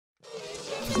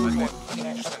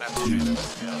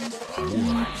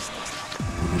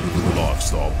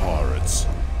Lifestyle Pirates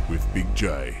with Big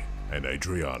J and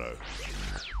Adriano.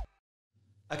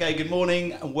 Okay, good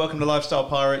morning and welcome to Lifestyle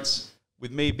Pirates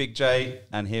with me, Big J,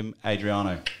 and him,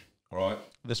 Adriano. All right.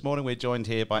 This morning we're joined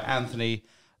here by Anthony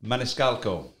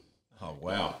Maniscalco. Oh,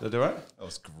 wow. Did I do it right? That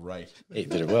was great. He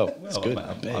did it well. It's good.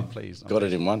 I'm pleased. Got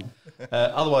it in one.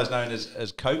 Otherwise known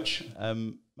as Coach.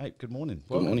 Mate, good morning.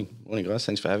 Good morning. Morning, guys.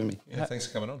 Thanks for having me. Yeah, thanks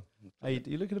for coming on. Hey,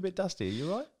 you're looking a bit dusty. Are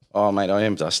you all right? Oh, mate, I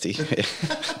am dusty.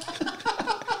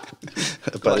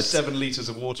 But like 7 litres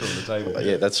of water on the table.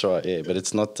 Yeah, that's right. Yeah, but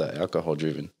it's not alcohol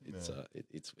driven.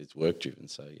 It's work driven.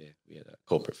 So yeah, we had a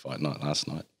corporate fight night last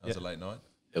night. That was a late night.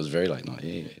 It was a very late night.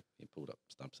 Yeah, he pulled up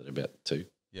stumps at about 2.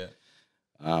 Yeah.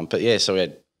 But yeah, so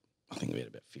I think we had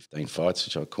about 15 fights,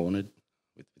 which I cornered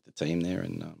with the team there,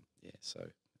 and so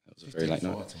it was a very late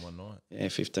night. 15 fights in one night. Yeah,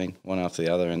 15, one after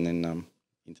the other, and then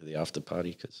into the after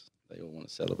party because they all want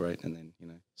to celebrate, and then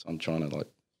so I'm trying to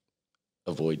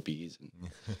avoid beers, and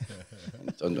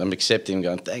I'm accepting,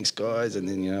 going thanks guys, and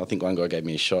then I think one guy gave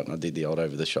me a shot, and I did the old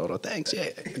over the shoulder, thanks, yeah.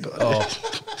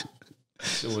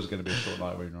 It's always going to be a short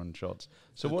night when you're on shots.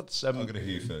 So what's I'm going to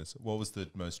hear you first. What was the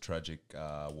most tragic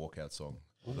walkout song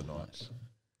of the night?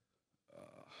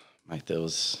 Mate, there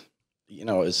was,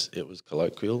 it was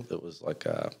colloquial. It was like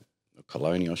a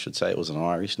colonial, I should say. It was an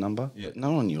Irish number. Yeah. But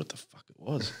no one knew what the fuck it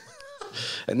was.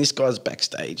 And this guy's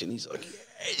backstage, and he's like,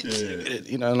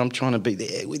 and I'm trying to be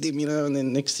there with him, and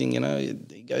then next thing,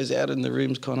 he goes out and the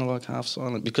room's kind of like half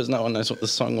silent because no one knows what the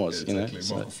song was, Yeah,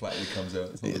 exactly. Michael Flatley comes out.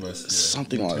 It's not the most,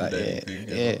 something like that,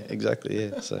 yeah, exactly,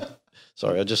 yeah. So,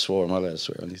 sorry, I just swore. Am I allowed to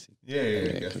swear on this thing? Yeah.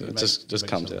 It just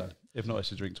comes out. If not,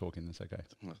 it's a drink talking, that's okay.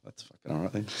 Well, that's fucking all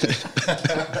right then.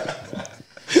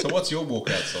 So what's your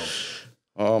walkout song?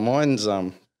 Oh, mine's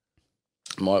when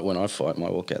I fight, my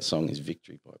walkout song is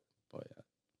 "Victory" by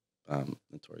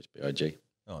Notorious B.I.G.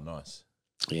 Oh, nice.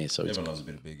 Yeah, so everyone loves a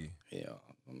bit of Biggie. Yeah,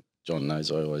 John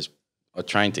knows I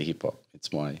train to hip hop.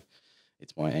 It's my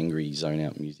angry zone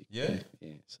out music. Yeah.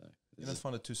 So You don't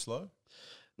find it too slow?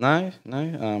 No.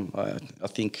 I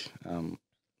think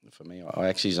for me, I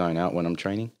actually zone out when I'm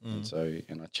training,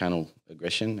 and I channel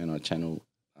aggression and I channel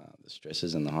the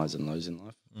stresses and the highs and lows in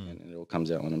life, and it all comes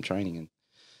out when I'm training,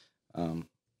 and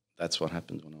that's what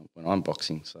happens when I'm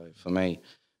boxing. So for me,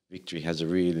 victory has a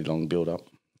really long build up,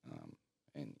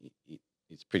 and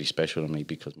it's pretty special to me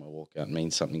because my walkout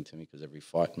means something to me because every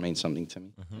fight means something to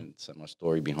me, and so my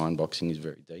story behind boxing is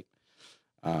very deep.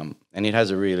 And it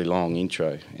has a really long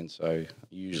intro, and so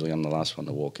usually I'm the last one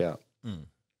to walk out.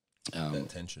 That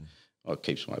tension. It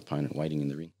keeps my opponent waiting in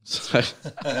the ring. So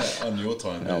on your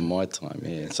time. On my time,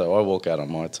 yeah. So I walk out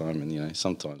on my time, and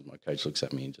sometimes my coach looks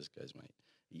at me and just goes, "Mate,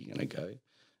 are you going to go?"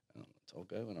 And I'll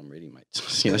go when I'm ready, mate.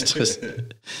 So yeah, it's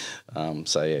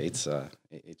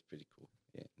pretty cool.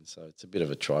 Yeah, and so it's a bit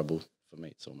of a tribal for me.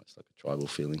 It's almost like a tribal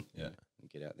feeling. Yeah, and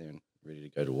get out there and ready to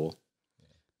go to war.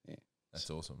 Yeah. That's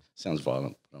awesome. Sounds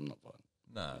violent, but I'm not violent.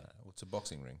 No, it's a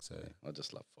boxing ring, so I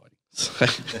just love fighting.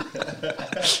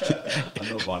 I'm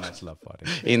not violent, I just love fighting.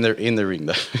 In the ring,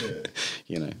 though,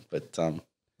 But well,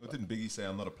 didn't Biggie say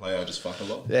I'm not a player, I just fuck a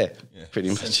lot? Yeah, pretty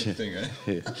much. Thing, eh?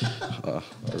 Yeah.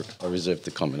 I reserve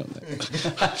the comment on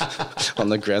that, on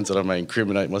the grounds that I may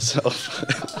incriminate myself.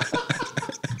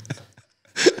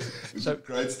 So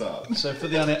great start. So for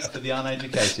the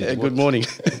uneducated, good morning.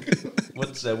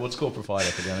 What's Corporate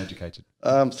Fighter for the uneducated?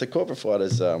 So Corporate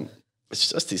Fighters, it's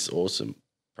just this awesome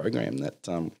program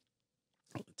that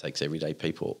takes everyday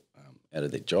people out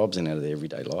of their jobs and out of their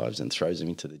everyday lives and throws them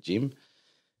into the gym.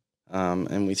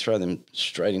 And we throw them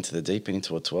straight into the deep end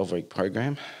into a 12-week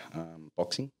program,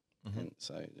 boxing. And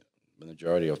so the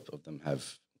majority of them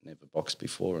have never boxed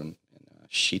before and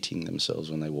shitting themselves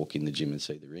when they walk in the gym and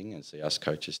see the ring and see us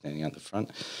coaches standing out the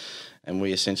front. And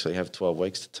we essentially have 12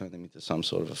 weeks to turn them into some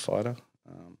sort of a fighter.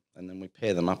 And then we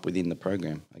pair them up within the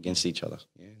program against each other.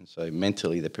 Yeah. And so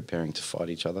mentally they're preparing to fight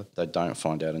each other. They don't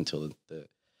find out until the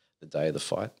day of the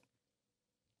fight.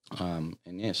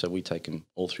 So we take them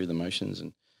all through the motions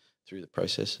and through the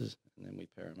processes, and then we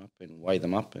pair them up and weigh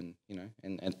them up, and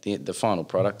and at the final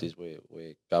product is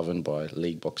we're governed by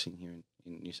league boxing here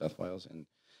in New South Wales, and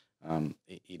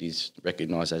it is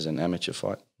recognised as an amateur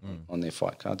fight on their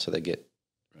fight card, so they get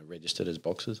registered as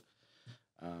boxers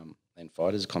and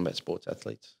fighters, combat sports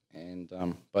athletes, and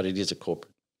but it is a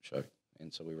corporate show,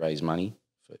 and so we raise money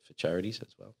for charities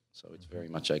as well. So it's very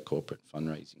much a corporate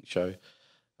fundraising show.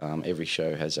 Every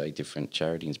show has a different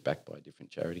charity and is backed by a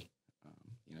different charity.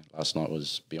 Last night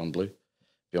was Beyond Blue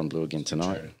again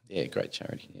tonight. Charity. Yeah, great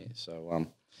charity. Yeah, so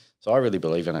I really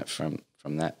believe in it from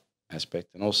that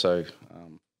aspect, and also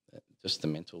just the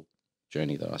mental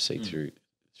journey that I see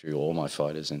through all my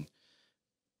fighters, and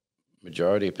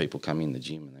majority of people come in the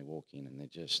gym and they walk in and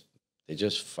they're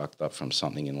just fucked up from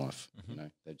something in life. You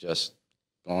know, they've just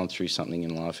gone through something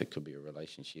in life. It could be a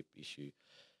relationship issue.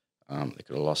 They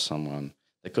could have lost someone.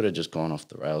 They could have just gone off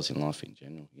the rails in life in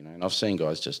general. You know, and I've seen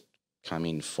guys just come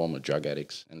in, former drug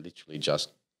addicts, and literally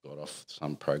just got off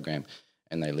some program,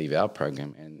 and they leave our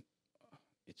program, and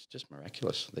it's just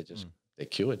miraculous. They're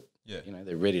cured. Yeah. You know,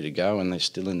 they're ready to go, and they're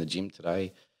still in the gym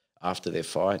today after their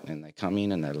fight, and they come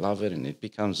in and they love it, and it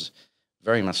becomes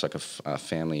very much like a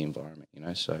family environment. You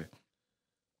know, so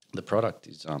the product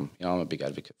is, you know, I'm a big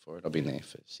advocate for it. I've been there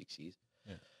for 6 years.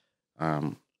 Yeah.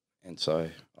 And so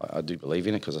I do believe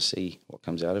in it because I see what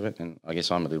comes out of it, and I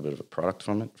guess I'm a little bit of a product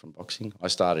from it, from boxing. I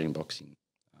started in boxing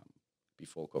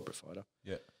before Corporate Fighter,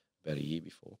 about a year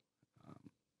before,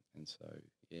 and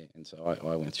so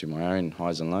I went through my own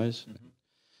highs and lows,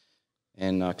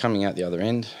 and coming out the other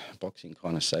end, boxing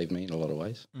kind of saved me in a lot of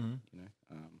ways, you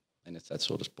know, and it's that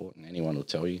sort of sport, and anyone will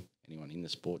tell you, anyone in the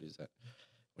sport, is that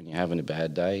when you're having a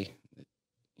bad day,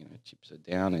 you know, chips are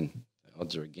down and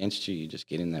odds are against you, you just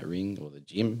get in that ring or the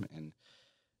gym and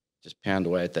just pound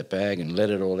away at that bag and let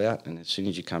it all out. And as soon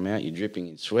as you come out, you're dripping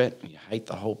in sweat and you hate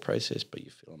the whole process, but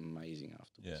you feel amazing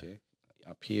afterwards.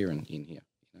 Yeah. Up here and in here,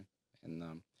 you know.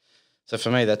 And so for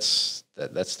me, that's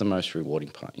the most rewarding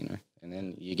part, you know. And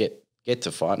then you get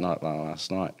to fight night like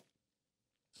last night,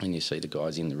 and you see the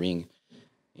guys in the ring,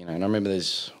 you know. And I remember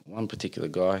there's one particular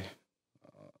guy,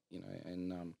 you know,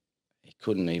 and he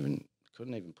couldn't even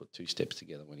put two steps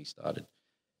together when he started.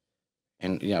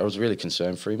 And, you know, I was really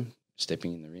concerned for him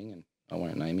stepping in the ring, and I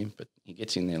won't name him, but he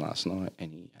gets in there last night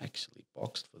and he actually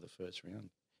boxed for the first round.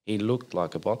 He looked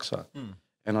like a boxer.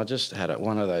 And I just had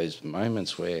one of those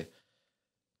moments where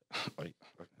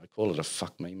I call it a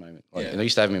fuck me moment. Like, and I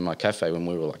used to have him in my cafe when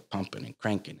we were like pumping and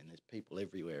cranking and there's people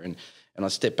everywhere. And I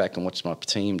step back and watch my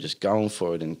team just going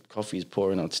for it and coffee's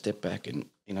pouring. I'd step back and,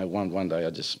 you know, one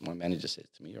day my manager said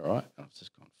to me, "All right?" And I was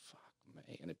just going,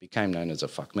 and it became known as a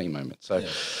fuck me moment. So,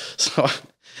 so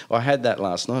I had that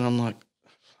last night. I'm like,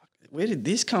 where did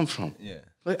this come from? Yeah,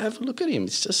 like, have a look at him.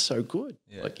 It's just so good.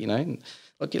 Yeah. Like, you know,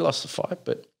 like he lost the fight,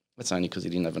 but that's only because he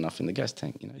didn't have enough in the gas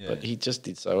tank, you know. Yeah. But he just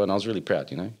did so, and I was really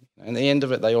proud, you know. And at the end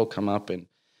of it, they all come up and,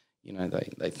 you know,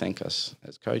 they thank us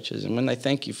as coaches. And when they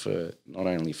thank you for not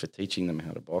only for teaching them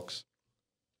how to box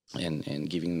and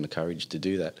giving them the courage to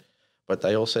do that, but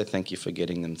they also thank you for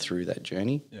getting them through that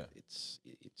journey. Yeah.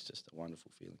 It's just a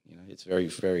wonderful feeling, you know. It's very,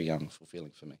 very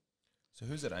fulfilling for me. So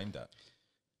who's it aimed at?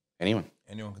 Anyone.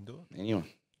 Anyone can do it? Anyone.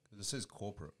 Because it says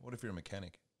corporate. What if you're a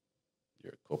mechanic?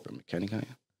 You're a corporate mechanic, aren't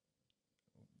you?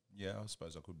 Yeah, I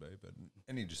suppose I could be, but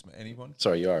anyone?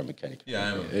 Sorry, you are a mechanic. Yeah, I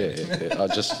am. Yeah. I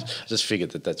just figured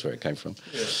that's where it came from.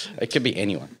 Yeah. It could be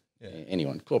anyone. Yeah.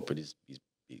 Anyone. Corporate is I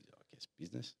guess,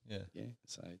 business. Yeah. Yeah.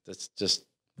 So that's just,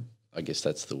 I guess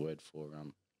that's the word for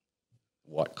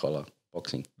white collar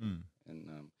boxing.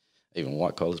 And even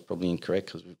white collar is probably incorrect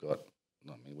because we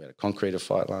had a concreter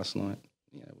fight last night.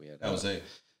 You know, we had. How was he?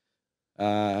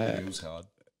 He was hard.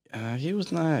 He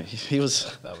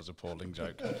was. That was an appalling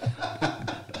joke.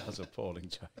 That was an appalling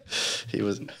joke. He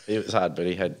was hard, but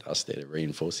he had us there to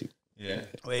reinforce him. Yeah.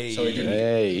 So he didn't.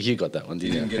 Hey, you got that one,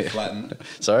 didn't you? He didn't get flattened.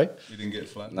 Sorry? You didn't get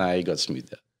flattened. No, he got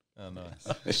smoothed out. Oh,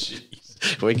 nice.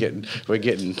 We're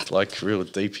getting like real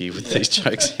deep here with these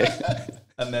jokes.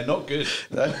 And they're not good.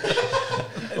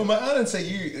 Well, mate, I don't say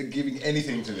you are giving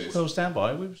anything to this. Well, stand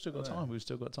by. We've still got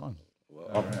time.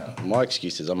 Well, my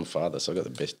excuse is I'm a father, so I've got the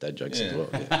best dad jokes as well.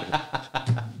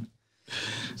 Yeah.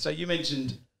 So you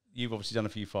mentioned you've obviously done a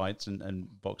few fights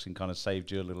and boxing kind of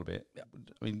saved you a little bit. Yeah.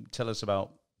 I mean, tell us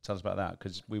about that,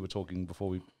 because we were talking before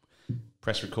we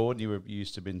press record. You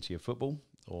used to have been to your football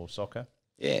or soccer.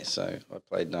 Yeah, so I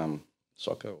played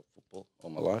soccer or football all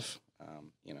my life,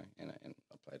 you know, and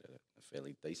I played at a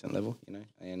fairly decent level, you know,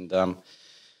 and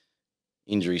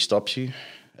injury stops you,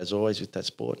 as always, with that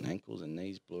sport, and ankles and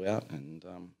knees blew out, and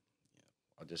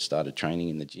I just started training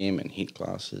in the gym and HIIT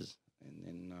classes, and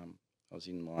then I was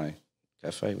in my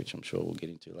cafe, which I'm sure we'll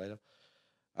get into later,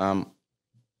 and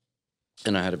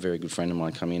I had a very good friend of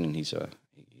mine come in, and he's a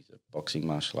boxing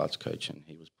martial arts coach, and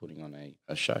he was putting on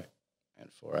a show,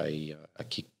 and for a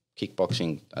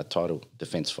kickboxing title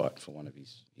defence fight for one of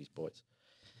his boys,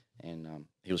 and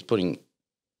he was putting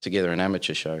together an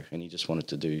amateur show, and he just wanted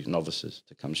to do novices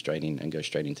to come straight in and go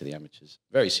straight into the amateurs.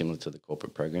 Very similar to the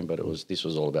corporate program, but this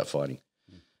was all about fighting.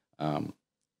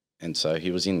 And so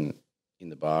he was in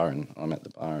the bar, and I'm at the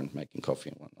bar and making coffee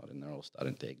and whatnot, and they're all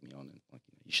starting to egg me on and like,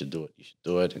 you should do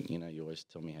it, and you know, you always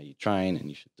tell me how you train and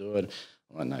you should do it.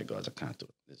 I'm like, no guys, I can't do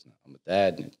it. I'm a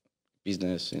dad and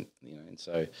business, and you know, and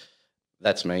so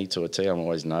that's me to a T. I'm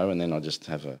always no, and then I just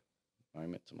have a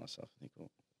moment to myself. I think,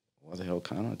 well, why the hell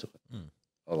can't I do it?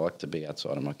 I like to be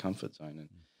outside of my comfort zone, and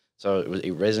so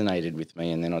it resonated with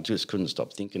me. And then I just couldn't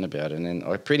stop thinking about it. And then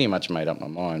I pretty much made up my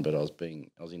mind, but I was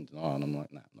in denial. And I'm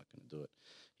like, nah, I'm not going to do it.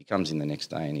 He comes in the next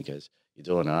day and he goes, "You're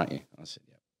doing it, aren't you?" I said,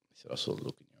 "Yeah." He said, "I saw the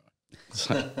look in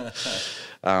your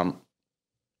eye."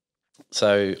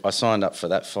 So I signed up for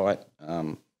that fight.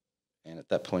 And at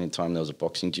that point in time, there was a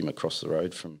boxing gym across the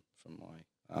road from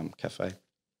my cafe,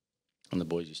 and the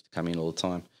boys used to come in all the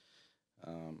time.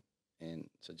 And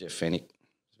so Jeff Fennick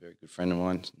is a very good friend of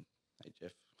mine. Hey,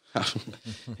 Jeff.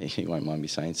 He won't mind me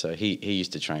saying. So he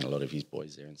used to train a lot of his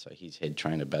boys there, and so his head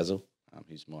trainer, Basil,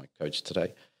 who's my coach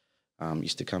today,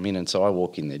 used to come in. And so I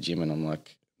walk in their gym, and I'm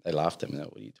like, they laughed at me. They're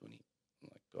like, "What are you doing here?" I'm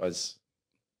like, "Guys,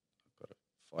 I've got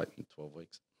a fight in 12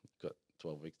 weeks. I've got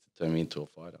 12 weeks to turn me into a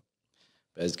fighter."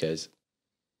 Baz goes,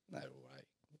 "No way."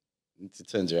 And he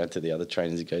turns around to the other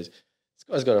trainers. He goes, "This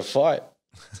guy's got a fight."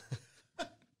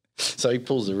 So he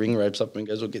pulls the ring ropes up and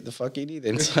goes, "Well, get the fuck in here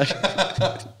then." So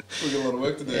We got a lot of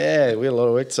work to do. yeah, we had a lot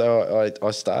of work. So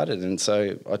I started, and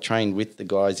so I trained with the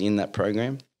guys in that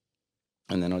program,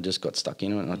 and then I just got stuck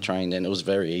into it, and I trained, and it was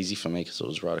very easy for me because it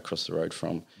was right across the road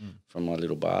from my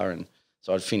little bar. And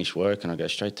so I'd finish work and I'd go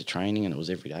straight to training, and it was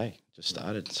every day. Just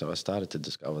started. So I started to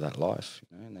discover that life,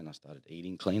 and then I started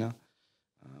eating cleaner.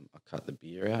 I cut the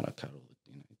beer out. I cut all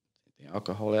the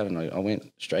alcohol out, and I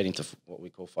went straight into what we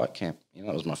call fight camp. It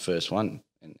was my first one,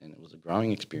 and it was a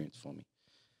growing experience for me.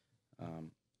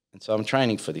 And so I'm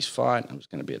training for this fight. I was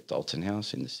going to be at Dalton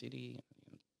House in the city.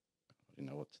 I didn't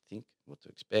know what to think, what to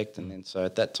expect. And then so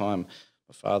at that time,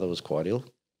 my father was quite ill.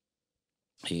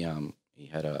 He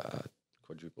had a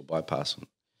quadruple bypass,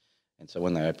 and so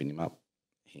when they opened him up,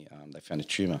 they found a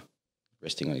tumour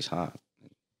resting on his heart.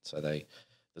 So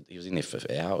he was in there for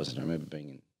hours, and I remember being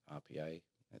in RPA.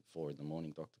 At 4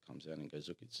 a.m, doctor comes out and goes,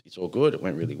 "Look, it's all good. It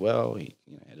went really well. He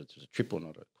had it was a triple,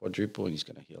 not a quadruple, and he's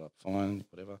going to heal up fine,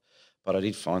 whatever." But I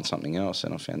did find something else,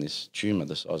 and I found this tumour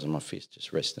the size of my fist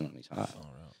just resting on his heart. Oh,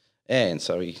 right. Yeah, and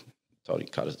so he told he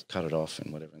cut it off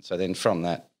and whatever. And so then from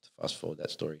that, to fast forward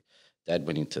that story, Dad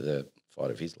went into the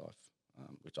fight of his life,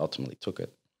 which ultimately took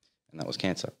it, and that was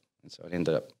cancer. And so it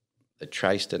ended up, they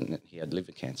traced it, and he had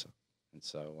liver cancer. And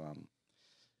so,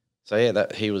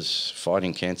 that he was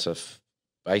fighting cancer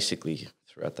basically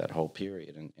throughout that whole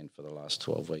period, and for the last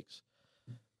 12 weeks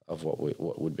of what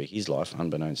would be his life,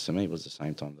 unbeknownst to me, was the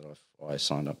same time that I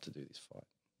signed up to do this fight.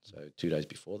 So 2 days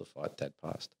before the fight, Dad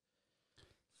passed.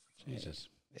 Jesus.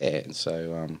 Yeah, and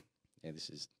so, this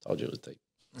is, told you it was deep.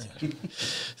 Yeah.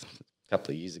 A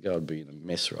couple of years ago, I'd be in a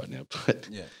mess right now. But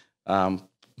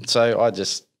so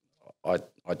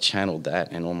I channeled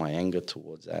that and all my anger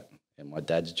towards that and my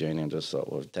dad's journey. I just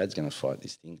thought, well, if Dad's going to fight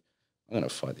this thing, I'm going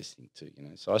to fight this thing too,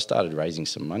 So I started raising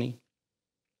some money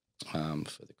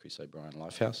for the Chris O'Brien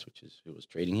Lifehouse, which is who was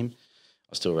treating him.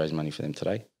 I still raise money for them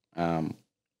today. And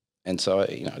so, I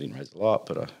didn't raise a lot,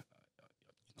 but I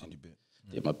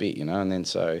did my bit, And then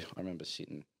so I remember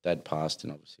Dad passed,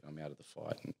 and obviously I'm out of the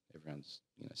fight, and everyone's,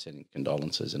 sending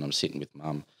condolences, and I'm sitting with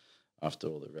Mum after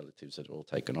all the relatives had all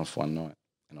taken off one night,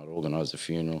 and I'd organised a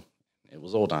funeral. It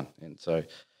was all done. And so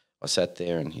I sat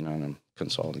there and, and I'm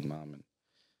consoling Mum, and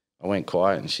I went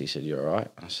quiet, and she said, "You all right?"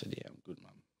 I said, "Yeah, I'm good,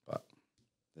 Mum, but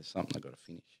there's something I've got to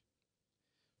finish."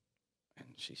 And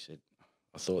she said,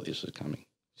 "I thought this was coming."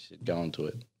 She said, "Go and do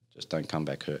it. Just don't come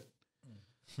back hurt."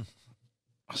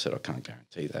 I said, "I can't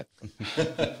guarantee that."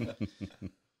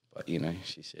 But,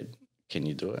 she said, "Can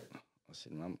you do it?" I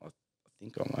said, "Mum, I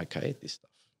think I'm okay at this stuff."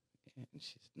 Yeah, and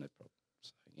she said, "No problem."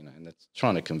 So, and that's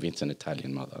trying to convince an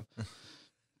Italian mother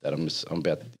that I'm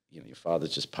about, your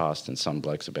father's just passed and some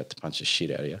bloke's about to punch the shit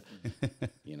out of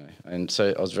you, And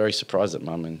so I was very surprised at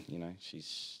Mum, and,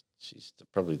 she's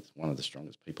probably one of the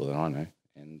strongest people that I know.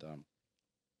 And,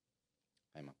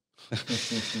 hey, Mum.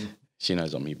 She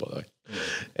knows I'm here, by the way.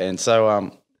 And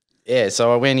so,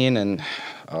 so I went in, and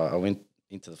I went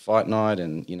into the fight night,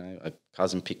 and, a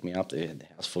cousin picked me up. They had the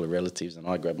house full of relatives, and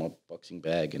I grabbed my boxing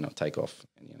bag and I take off,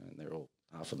 and, and they're all,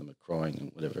 half of them are crying and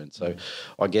whatever. And so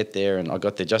I get there, and I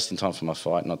got there just in time for my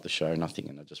fight, not the show, nothing.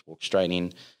 And I just walked straight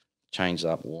in, changed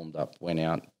up, warmed up, went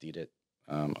out, did it.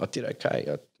 I did okay.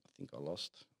 I think I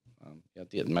lost. I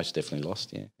did most definitely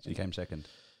lost, yeah. So you came second?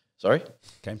 Sorry?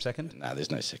 Came second? No,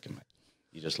 there's no second, mate.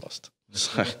 You just lost.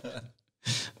 So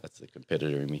that's the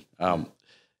competitor in me.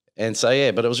 And so,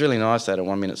 but it was really nice. They had a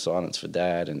 1 minute silence for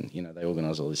Dad, and, they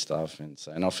organised all this stuff. And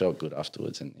so, and I felt good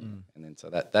afterwards. And then so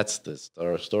that's the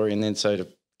story. And then so to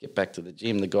get back to the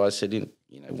gym, the guy said,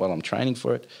 while I'm training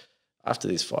for it, after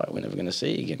this fight, we're never going to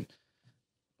see you again.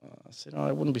 I said,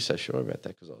 I wouldn't be so sure about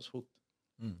that because I was hooked.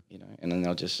 you know. And then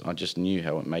I just knew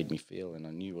how it made me feel, and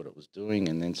I knew what it was doing,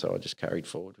 and then so I just carried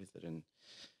forward with it and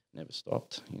never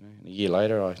stopped, you know. And a year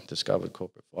later, I discovered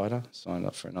Corporate Fighter, signed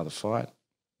up for another fight,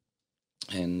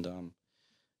 and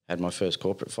had my first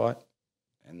corporate fight,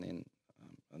 and then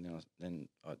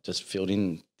I just filled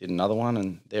in, did another one,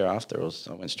 and thereafter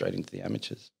I went straight into the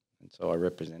amateurs, and so I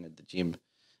represented the gym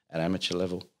at amateur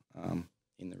level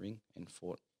in the ring and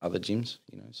fought other gyms,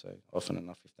 you know. So often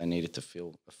enough, if they needed to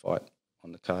fill a fight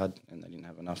on the card and they didn't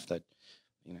have enough, they'd,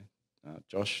 you know,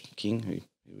 Josh King,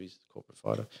 who is the Corporate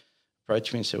Fighter,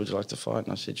 approached me and said, "Would you like to fight?"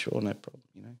 And I said, "Sure, no problem,"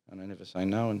 you know. And I never say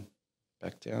no and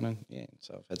back down, and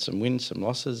so I've had some wins, some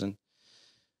losses, and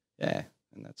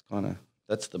and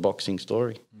that's the boxing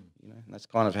story, you know. And that's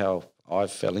kind of how I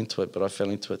fell into it, but I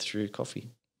fell into it through coffee.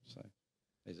 So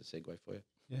there's a segue for you.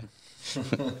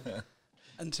 Yeah.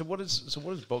 And so what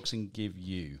does boxing give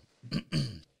you?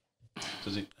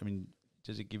 Does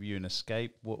it give you an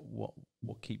escape? What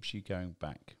keeps you going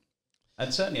back?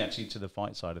 And certainly actually to the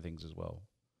fight side of things as well.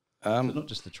 So not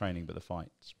just the training, but the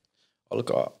fights. Oh,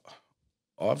 look,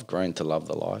 I've grown to love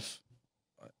the life.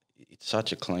 It's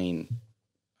such a clean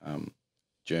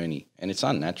journey, and it's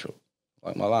unnatural.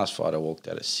 Like my last fight, I walked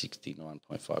out at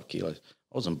 69.5 kilos.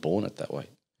 I wasn't born at that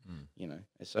weight, you know.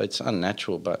 So it's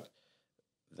unnatural, but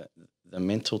the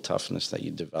mental toughness that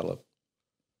you develop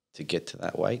to get to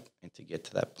that weight and to get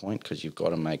to that point, because you've got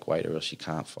to make weight or else you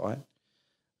can't fight.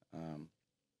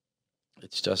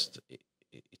 It's just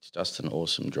an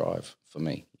awesome drive for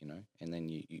me, you know. And then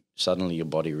you suddenly your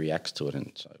body reacts to it,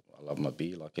 and so I love my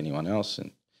beer like anyone else,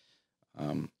 and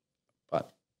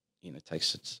but you know, it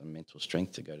takes some mental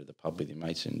strength to go to the pub with your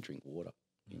mates and drink water,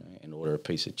 you know, and order a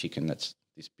piece of chicken that's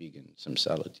this big and some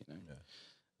salad, you know.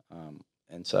 Yeah.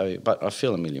 And so, but I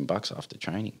feel $1 million after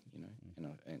training, you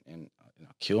know, and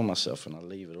I kill myself and I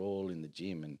leave it all in the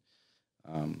gym,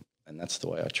 and that's the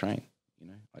way I train, you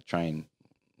know. I train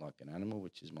like an animal,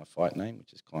 which is my fight name,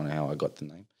 which is kind of how I got the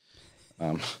name.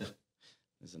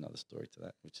 There's another story to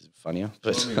that, which is funnier.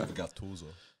 But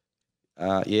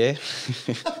yeah,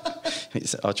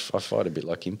 I fight a bit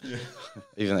like him,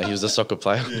 even though he was a soccer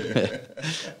player.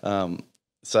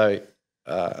 So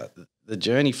the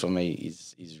journey for me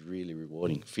is really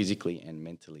rewarding, physically and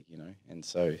mentally, you know. And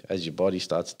so as your body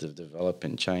starts to develop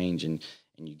and change, and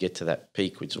you get to that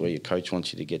peak, which is where your coach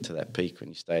wants you to get to that peak, when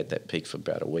you stay at that peak for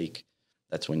about a week,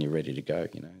 that's when you're ready to go,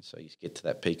 you know. So you get to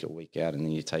that peak a week out, and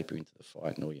then you taper into the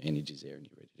fight, and all your energy's there, and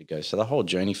you're ready to go. So the whole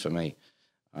journey for me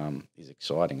is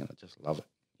exciting, and I just love it,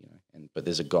 you know. But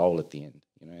there's a goal at the end,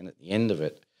 you know. And at the end of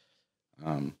it,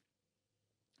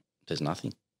 there's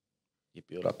nothing. You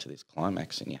build up to this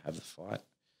climax, and you have the fight,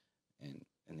 and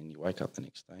then you wake up the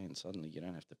next day, and suddenly you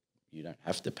don't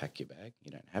have to pack your bag.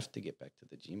 You don't have to get back to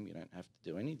the gym. You don't have to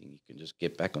do anything. You can just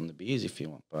get back on the beers if you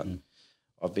want. But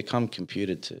I've become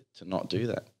computed to not do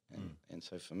that. And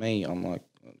so for me, I'm like,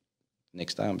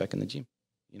 next day I'm back in the gym,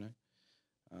 you know.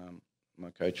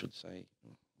 My coach would say,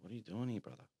 "What are you doing here,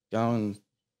 brother? Go and,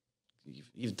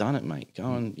 you've done it, mate.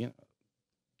 Go and, you know,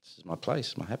 this is my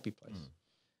place, my happy place."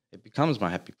 It becomes my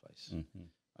happy place.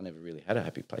 I never really had a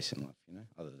happy place in life, you know,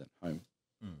 other than home,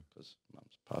 because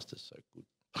mum's pasta's so good.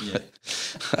 Yeah.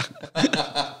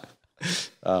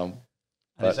 And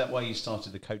is that why you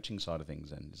started the coaching side of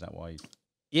things then? Is that why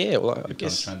I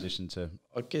guess transition to,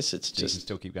 I guess it's so just, you can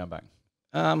still keep going back?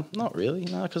 not really,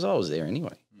 no, because I was there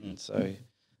anyway. And so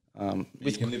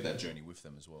you can live that journey with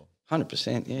them as well.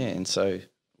 100%, yeah. And so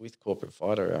with Corporate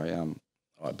Fighter,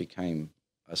 I became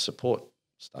a support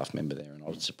staff member there, and I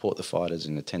would support the fighters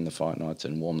and attend the fight nights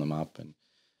and warm them up, and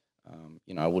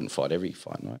you know, I wouldn't fight every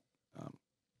fight night.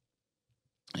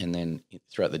 And then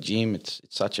throughout the gym, it's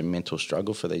such a mental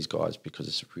struggle for these guys, because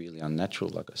it's really unnatural,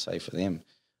 like I say, for them.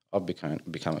 I've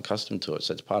become accustomed to it,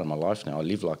 so it's part of my life now. I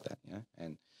live like that, you know.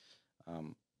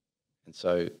 And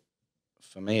so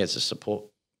for me as a support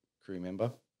crew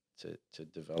member, to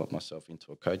develop myself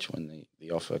into a coach, when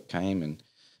the offer came and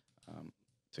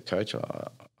to coach, I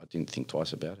didn't think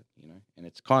twice about it, you know. And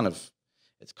it's kind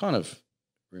of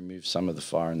removed some of the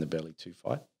fire in the belly to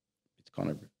fight. It's kind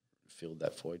of filled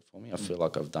that void for me. I feel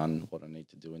like I've done what I need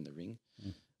to do in the ring,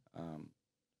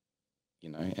 you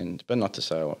know. But not to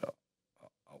say I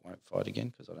won't fight again,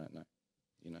 because I don't know,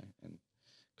 you know, and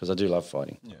because I do love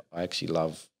fighting. Yeah. I actually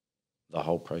love the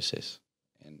whole process,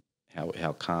 and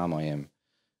how calm I am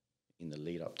in the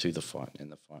lead up to the fight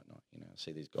and the fight night. You know, I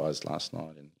see these guys last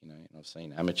night, and you know, and I've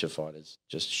seen amateur fighters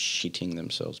just shitting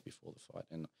themselves before the fight,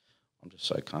 and I'm just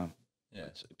so calm. Yeah,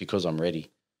 it's because I'm ready,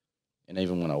 and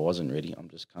even when I wasn't ready, I'm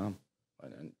just calm,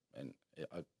 and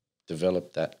I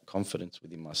developed that confidence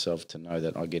within myself to know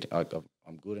that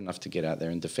I'm good enough to get out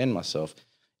there and defend myself,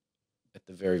 at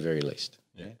the very, very least.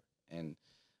 Yeah. And,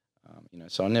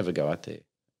 so I never go out there.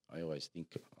 I always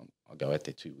think I'll go out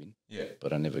there to win. Yeah.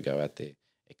 But I never go out there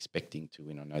expecting to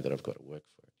win. I know that I've got to work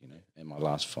for it, And my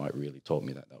last fight really taught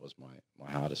me that. That was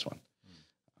my hardest one,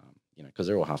 because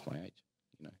they're all half my age,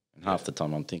 And half the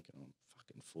time I'm thinking, I'm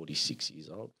fucking 46 years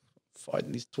old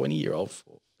fighting this 20-year-old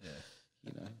for,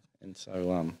 And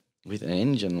so with an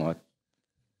engine like,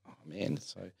 oh, man,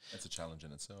 so that's a challenge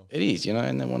in itself. it is,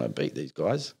 And then when I beat these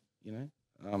guys,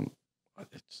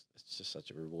 it's just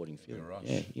such a rewarding feeling. Rush.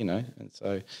 Yeah, And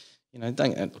so,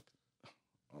 look,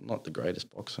 I'm not the greatest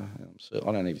boxer.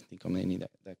 I don't even think I'm any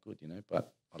that good,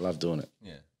 But I love doing it.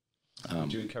 Yeah.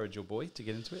 Would you encourage your boy to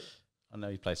get into it? I know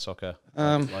he plays soccer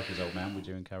like his old man. Would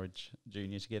you encourage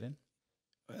Junior to get in?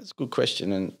 That's a good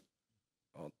question, and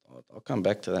I'll come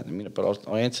back to that in a minute. But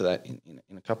I'll answer that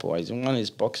in a couple of ways. And one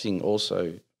is boxing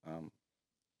also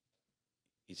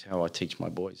is how I teach my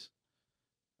boys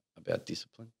about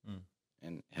discipline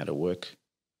and how to work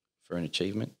for an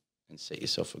achievement and set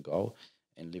yourself a goal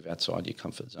and live outside your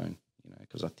comfort zone.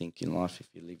 Because I think in life, if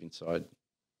you live inside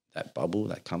that bubble,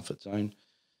 that comfort zone,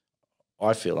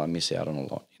 I feel I miss out on a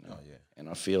lot. Oh, yeah. And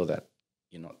I feel that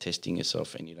you're not testing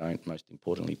yourself and you don't, most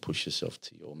importantly, push yourself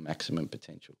to your maximum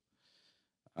potential.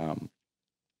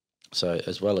 So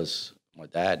as well as my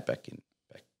dad back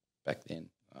then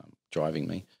driving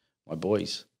me, my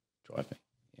boys drive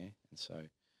me, And so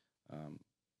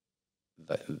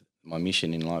my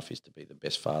mission in life is to be the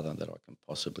best father that I can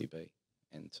possibly be.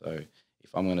 And so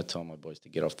if I'm going to tell my boys to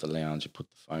get off the lounge and put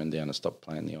the phone down and stop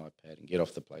playing the iPad and get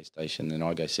off the PlayStation, then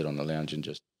I go sit on the lounge and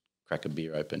just crack a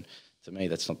beer open. To me,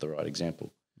 that's not the right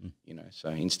example, So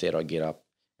instead I get up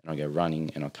and I go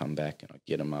running and I come back and I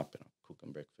get them up and I cook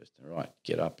them breakfast. And right,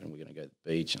 get up and we're going to go to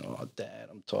the beach. And Dad,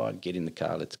 I'm tired. Get in the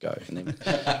car. Let's go. And then,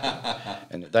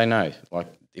 and they know, like,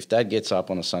 if Dad gets up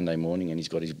on a Sunday morning and he's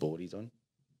got his boardies on,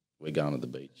 we're going to the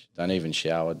beach. Don't even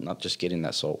shower. Not just get in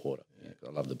that salt water. Yeah, 'cause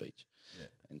I love the beach. Yeah.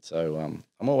 And so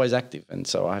I'm always active, and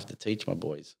so I have to teach my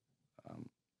boys,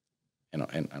 and I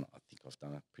think I've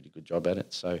done a pretty good job at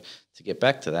it. So to get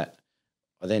back to that,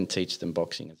 I then teach them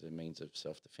boxing as a means of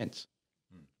self-defense,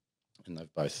 and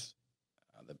they've both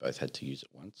had to use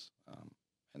it once,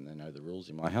 and they know the rules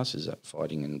in my house is that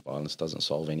fighting and violence doesn't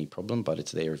solve any problem, but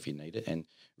it's there if you need it, and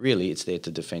really it's there to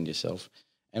defend yourself,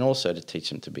 and also to teach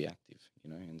them to be active,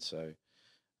 And so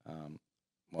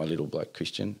my little bloke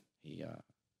Christian,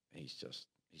 he's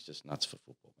just nuts for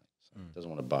football, mate. So he doesn't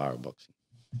want a bar of boxing.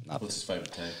 Nothing. What's his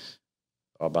favourite team?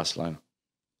 Oh, Barcelona.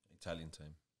 Italian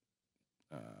team.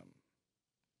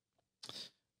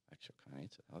 Actually, I can't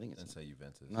answer. I think it's Don't say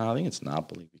Juventus. No, I think it's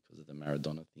Napoli because of the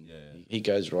Maradona thing. Yeah. He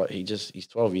goes right. He's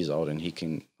 12 years old and he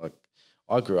can, like,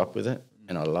 I grew up with it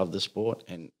and I love the sport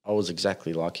and I was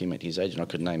exactly like him at his age and I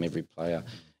could name every player,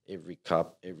 every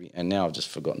cup, and now I've just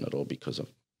forgotten it all because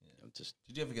of just.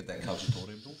 Did you ever get that culture taught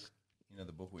in book?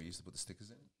 The book where you used to put the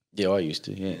stickers in? Yeah, I used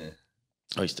to, yeah.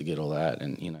 I used to get all that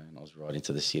and, and I was right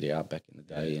into the Serie A back in the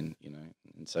day and,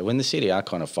 and so when the Serie A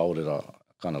kind of folded, I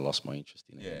kind of lost my interest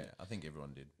in it. Yeah, I think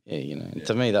everyone did. Yeah, and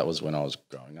to me that was when I was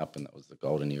growing up and that was the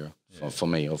golden era for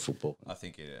me of football. I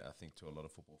think to a lot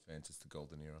of football fans it's the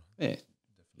golden era. Yeah,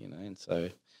 definitely. And so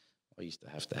I used to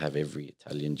have every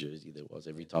Italian jersey there was.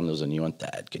 Every time there was a new one,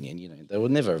 Dad, can you, they were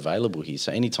never available here.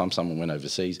 So anytime someone went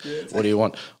overseas, what do you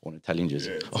want? I want an Italian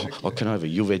jersey. Yeah, exactly. Can I have a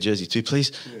Juve jersey too,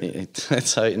 please? Yeah.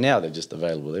 So now they're just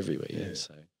available everywhere. Yeah.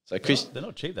 So Chris, they're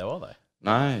not cheap though, are they?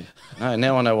 No.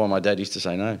 Now I know why my dad used to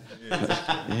say no.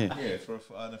 Yeah, for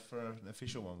an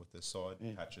official one with the side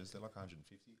patches, they're like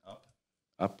 150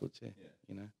 upwards. Yeah.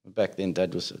 Back then,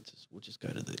 Dad was we'll just go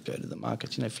to the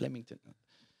markets. Flemington.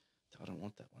 I don't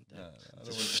want that one, Dad. No,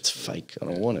 it's fake. I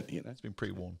don't want it. It's been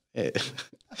pre-worn. Yeah,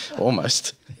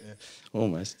 almost.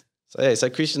 Almost. So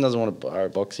Christian doesn't want to borrow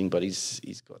boxing, but he's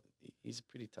a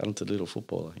pretty talented little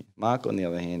footballer. Mark, on the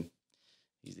other hand,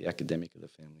 he's the academic of the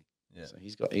family. Yeah. So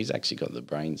he's actually got the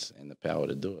brains and the power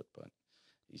to do it, but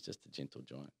he's just a gentle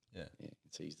giant. Yeah.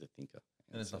 So he's the thinker.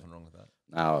 And there's nothing wrong with that.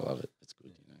 No, I love it. It's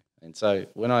good, And so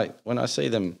when I see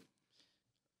them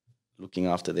looking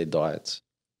after their diets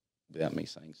without me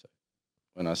saying so,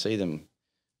 when I see them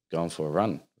going for a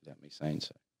run without me saying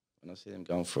so, when I see them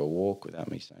going for a walk without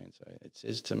me saying so, it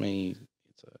says to me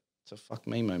it's a fuck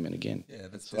me moment again. Yeah,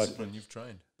 that's discipline you've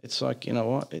trained. It's like, you know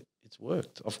what? It's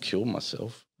worked. I've killed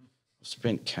myself. I've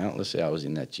spent countless hours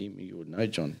in that gym. You would know,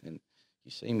 John, and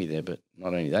you see me there, but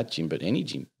not only that gym, but any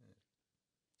gym,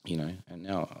 and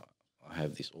now I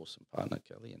have this awesome partner,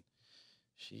 Kelly, and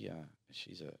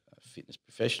she's a fitness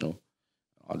professional.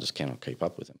 I just cannot keep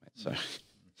up with her, mate. So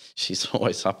she's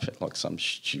always up at like some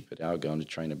stupid hour going to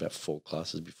train about 4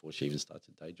 classes before she even starts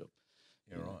a day job.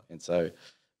 Yeah, right. And so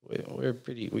we're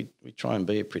pretty. We try and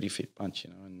be a pretty fit bunch,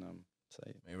 you know. And so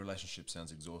Your relationship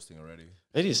sounds exhausting already.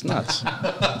 it is nuts.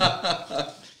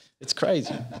 It's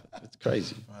crazy. It's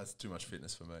crazy. Oh, that's too much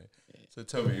fitness for me. Yeah. So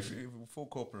tell me, if for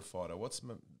corporate fighter, what's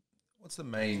the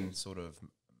main sort of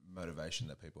motivation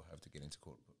that people have to get into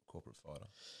corporate fighter?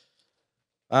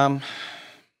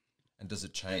 And does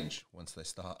it change once they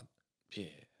start? Yeah,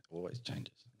 always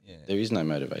changes. Yeah. There is no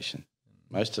motivation.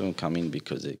 Most of them come in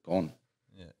because they're gone.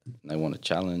 Yeah. And they want a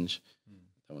challenge.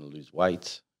 They want to lose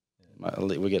weight.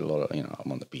 Yeah. We get a lot of,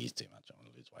 I'm on the beers too much. I want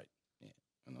to lose weight. Yeah.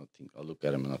 And I look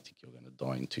at them and I think you're going to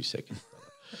die in 2 seconds.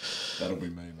 That'll be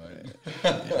me, mate.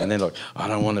 And they're like, I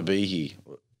don't want to be here.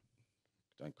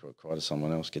 Don't cry to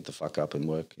someone else. Get the fuck up and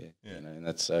work. Yeah. You know, and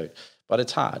that's so. But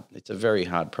it's hard. It's a very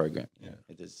hard program. Yeah.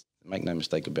 It is. Make no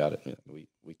mistake about it. We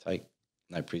take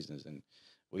no prisoners, and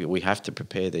we have to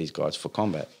prepare these guys for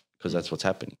combat because that's what's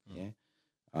happening. Yeah.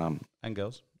 And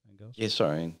girls. Yeah.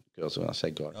 Sorry, and girls. When I say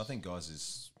guys, I think guys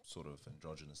is sort of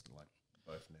androgynous, like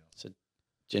both now. So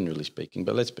generally speaking,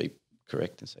 but let's be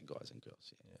correct and say guys and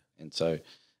girls. Yeah. And so.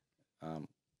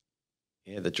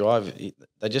 The drive,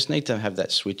 they just need to have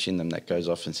that switch in them that goes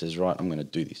off and says, right, I'm going to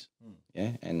do this.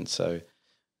 Yeah. And so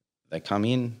they come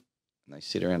in and they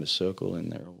sit around a circle and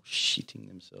they're all shitting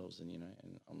themselves. And,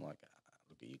 and I'm like,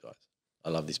 look at you guys. I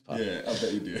love this part. Yeah, I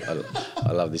bet you do.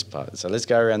 I love this part. So let's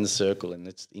go around the circle and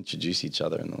let's introduce each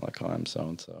other. And they're like, hi, I'm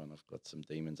so-and-so. And I've got some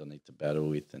demons I need to battle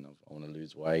with and I want to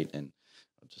lose weight. And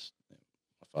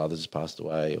my father's passed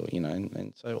away or,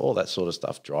 and so all that sort of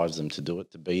stuff drives them to do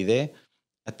it, to be there.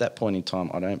 At that point in time,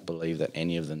 I don't believe that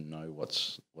any of them know what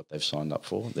they've signed up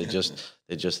for. They're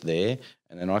just there,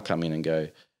 and then I come in and go,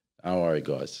 "Don't worry,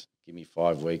 guys. Give me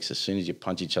 5 weeks. As soon as you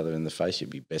punch each other in the face, you'll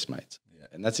be best mates." Yeah.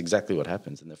 And that's exactly what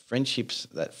happens. And the friendships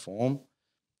that form,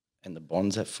 and the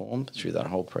bonds that form through that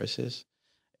whole process,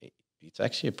 it's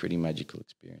actually a pretty magical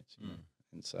experience.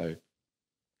 And so,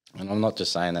 and I'm not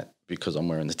just saying that because I'm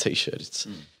wearing the t-shirt. It's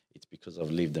because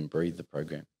I've lived and breathed the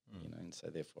program. And so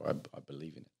therefore I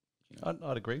believe in it.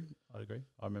 I'd agree. I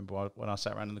remember when I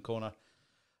sat around in the corner,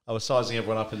 I was sizing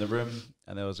everyone up in the room,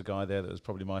 and there was a guy there that was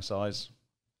probably my size.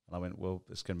 And I went, well,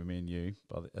 it's going to be me and you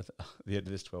by the end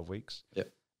of this 12 weeks. Yep.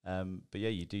 But yeah,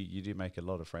 you do make a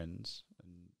lot of friends,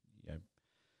 and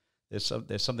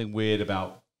there's something weird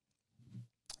about,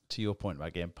 to your point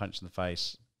about getting punched in the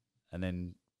face, and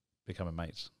then becoming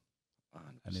mates. 100%.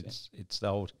 And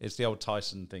it's the old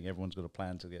Tyson thing. Everyone's got a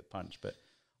plan to get punched, but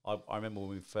I remember when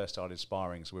we first started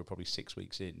sparring, so we were probably 6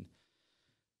 weeks in,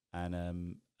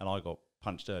 and I got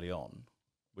punched early on,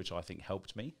 which I think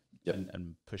helped me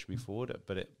and pushed me forward.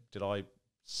 But did I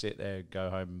sit there, go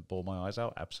home and bawl my eyes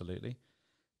out? Absolutely.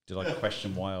 Did I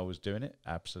question why I was doing it?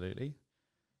 Absolutely.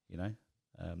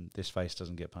 This face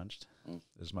doesn't get punched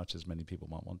as much as many people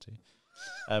might want to.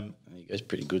 He goes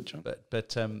pretty good, John.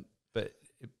 But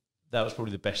that was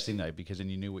probably the best thing, though, because then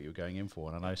you knew what you were going in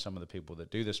for. And I know some of the people that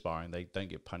do the sparring, they don't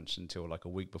get punched until like a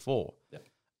week before. Yeah.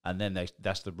 And then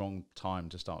that's the wrong time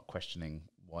to start questioning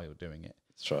why you're doing it.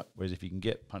 That's right. Whereas if you can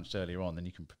get punched earlier on, then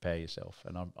you can prepare yourself.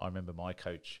 And I remember my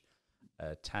coach,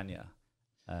 Tanya,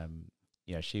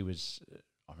 she was,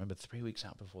 I remember 3 weeks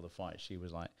out before the fight, she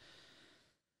was like,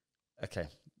 okay,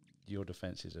 your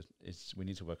defense is we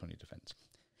need to work on your defense.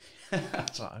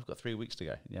 So I've got 3 weeks to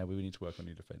go. Yeah, we need to work on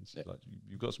your defense. Like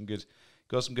you've got some good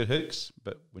hooks,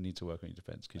 but we need to work on your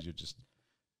defense because you're just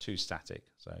too static.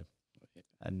 So,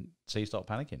 and so you start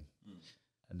panicking,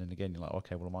 and then again you're like,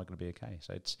 okay, well, am I going to be okay?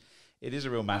 So it is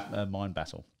a real mind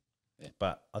battle. Yeah.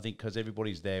 But I think because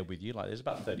everybody's there with you, like there's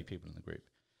about 30 people in the group.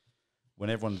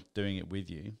 When everyone's doing it with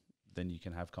you, then you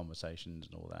can have conversations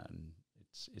and all that, and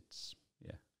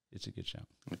it's a good shout.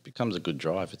 It becomes a good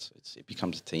drive. It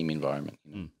becomes a team environment,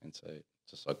 and so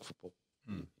just like football,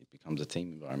 it becomes a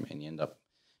team environment, and you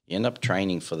end up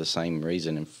training for the same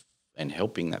reason and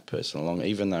helping that person along,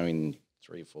 even though in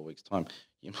 3 or 4 weeks' time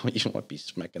you might be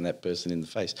smacking that person in the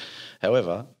face.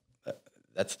 However,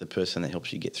 that's the person that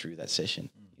helps you get through that session,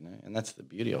 and that's the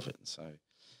beauty of it. And so,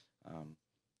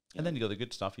 and then you got the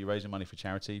good stuff. You're raising money for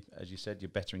charity, as you said. You're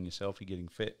bettering yourself. You're getting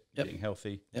fit. You're getting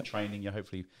healthy. You're training. You're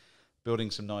hopefully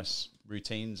building some nice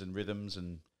routines and rhythms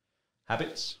and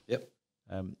habits. Yep.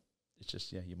 It's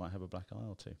just, you might have a black eye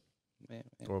or two. Yeah.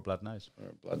 Or a blood nose.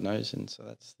 And so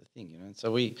that's the thing, And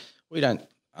so we don't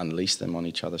unleash them on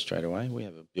each other straight away. We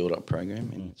have a build-up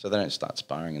program. And so they don't start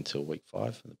sparring until week 5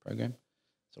 of the program.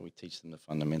 So we teach them the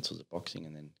fundamentals of boxing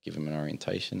and then give them an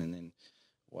orientation. And then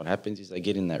what happens is they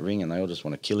get in that ring and they all just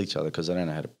want to kill each other because they don't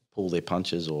know how to pull their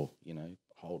punches or,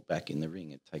 hold back in the ring.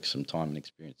 It takes some time and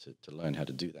experience to learn how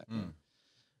to do that.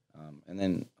 And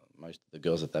then most of the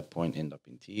girls at that point end up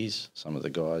in tears. Some of the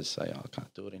guys say, I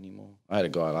can't do it anymore. I had a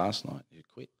guy last night who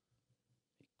quit.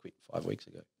 He quit 5 weeks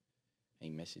ago. He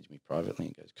messaged me privately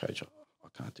and goes, Coach, I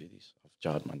can't do this. I've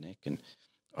jarred my neck and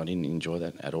I didn't enjoy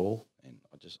that at all. And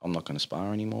I'm not going to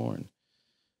spar anymore. And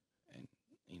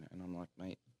and I'm like,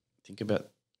 mate, think about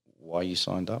why you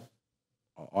signed up.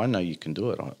 I know you can do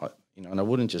it. And I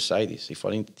wouldn't just say this. If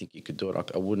I didn't think you could do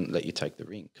it, I wouldn't let you take the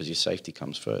ring because your safety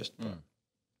comes first.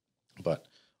 But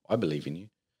I believe in you.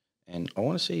 And I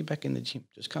want to see you back in the gym.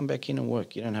 Just come back in and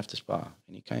work. You don't have to spar.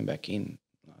 And he came back in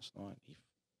last night. He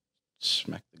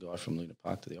smacked the guy from Luna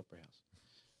Park to the Opera House.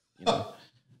 You know,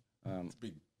 It's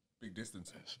big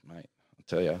distance, mate. I'll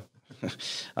tell you.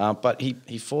 But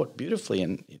he fought beautifully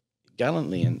and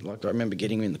gallantly. And like I remember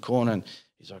getting him in the corner and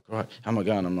he's like, right, how am I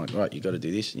going? I'm like, right, you got to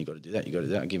do this and you got to do that. You got to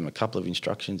do that. I give him a couple of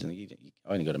instructions and I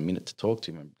only got a minute to talk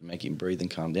to him and make him breathe and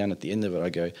calm down. At the end of it, I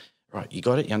go, right, you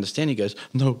got it? You understand? He goes,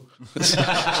 no.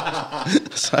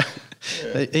 So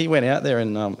he went out there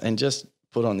and just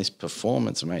put on this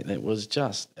performance, mate. It was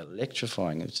just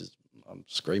electrifying. It was just, I'm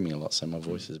screaming a lot, so my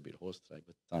voice is a bit hoarse today.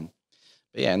 But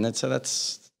yeah, and that's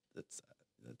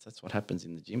what happens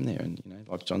in the gym there. And you know,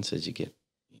 like John says, you get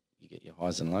your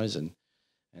highs and lows, and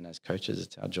as coaches,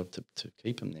 it's our job to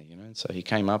keep them there. You know, and so he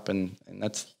came up, and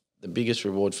that's the biggest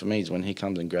reward for me is when he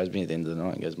comes and grabs me at the end of the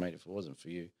night and goes, mate, if it wasn't for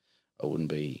you, I wouldn't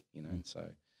be. You know, and so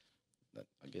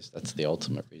I guess that's the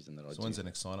ultimate reason that I do. So when's the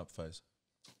next sign-up phase?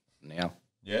 Now.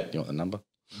 Yeah. Do you want the number?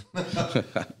 Maybe we'll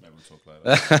talk later. I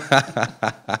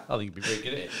think you'd be very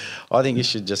good at it. I think you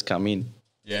should just come in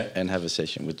Yeah. and have a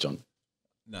session with John.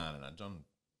 No. John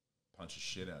punches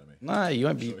shit out of me. No, you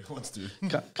won't be. Sure he wants to.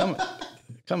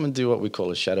 Come and do what we call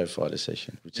a shadow fighter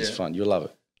session, which is fun. You'll love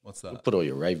it. What's that? We'll put all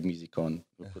your rave music on.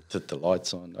 We'll put the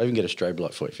lights on. I even get a strobe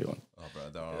light for you if you want. Oh,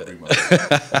 bro, I'll bring my.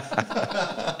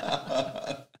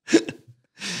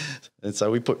 And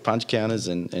so we put punch counters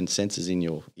and sensors in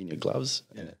your gloves,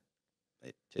 and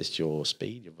it tests your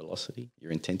speed, your velocity,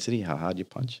 your intensity, how hard you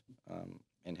punch,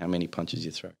 and how many punches you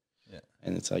throw. Yeah.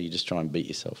 And so you just try and beat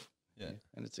yourself. Yeah.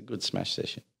 And it's a good smash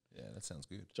session. Yeah, that sounds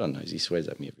good. John knows. He swears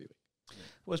at me every week.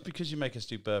 Well, it's because you make us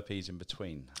do burpees in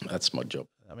between. That's my job.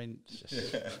 I mean, it's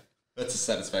just, That's a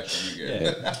satisfaction you get.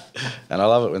 yeah. And I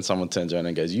love it when someone turns around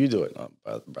and goes, you do it.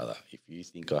 Oh, brother, if you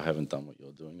think I haven't done what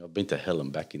you're doing, I've been to hell and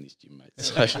back in this gym, mate.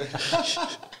 So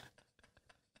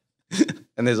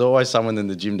and there's always someone in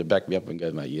the gym to back me up and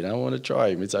go, mate, you don't want to try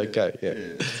him. It's okay. Yeah,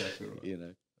 exactly right. You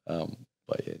know,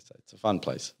 but yeah, so it's a fun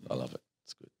place. I love it.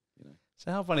 It's good. You know.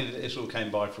 So how funny that this all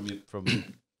came by from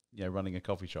running a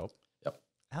coffee shop. Yep.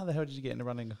 How the hell did you get into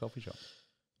running a coffee shop?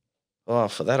 Oh,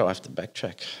 for that I have to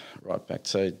backtrack right back.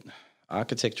 So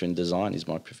architecture and design is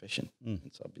my profession.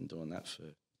 And so I've been doing that for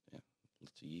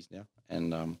lots of years now.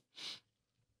 And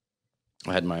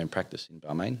I had my own practice in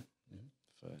Balmain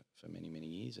for many, many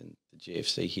years, and the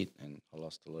GFC hit and I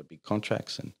lost a lot of big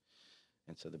contracts and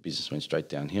so the business went straight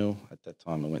downhill. At that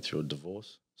time I went through a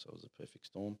divorce, so it was a perfect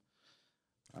storm.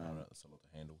 That's a lot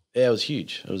to handle. Yeah, it was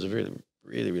huge. It was a really,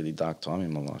 really, really dark time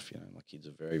in my life. You know, my kids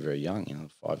are very, very young,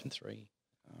 5 and 3.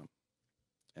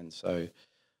 And so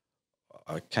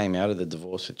I came out of the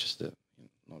divorce with just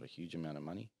not a huge amount of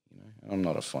money, you know. And I'm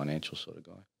not a financial sort of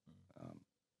guy.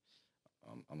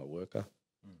 I'm a worker,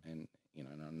 and you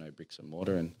know, and I'm no bricks and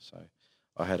mortar. And so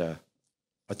I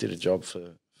did a job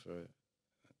for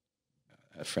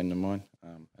a friend of mine,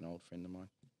 an old friend of mine,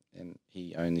 and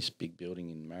he owned this big building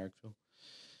in Marrickville.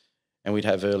 And we'd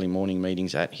have early morning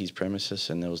meetings at his premises,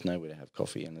 and there was nowhere to have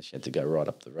coffee unless you had to go right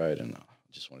up the road. And I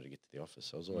just wanted to get to the office.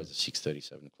 So it was always a 6:30,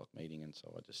 7 o'clock meeting. And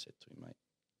so I just said to him, mate,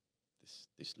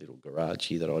 this little garage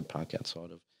here that I'd park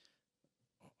outside of,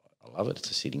 I love it.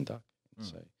 It's a sitting duck. And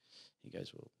so he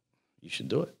goes, well, you should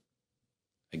do it.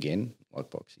 Again, like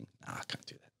boxing. Nah, I can't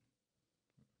do that.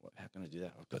 What, how can I do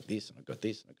that? I've got this and I've got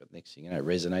this and I've got next thing. You know, it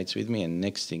resonates with me. And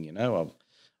next thing you know, a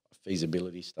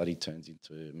feasibility study turns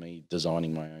into me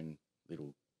designing my own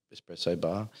little espresso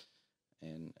bar.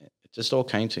 And it just all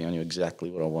came to me. I knew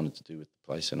exactly what I wanted to do with the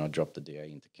place, and I dropped the DA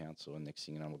into council, and next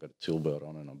thing you know, I've got a tool belt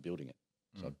on and I'm building it.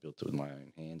 So I built it with my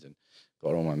own hands and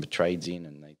got all my trades in,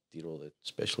 and they did all the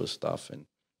specialist stuff and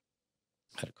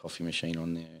had a coffee machine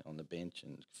on there on the bench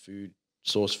and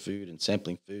source food and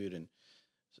sampling food and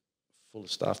full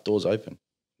of stuff, doors open.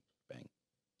 Bang.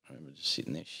 I remember just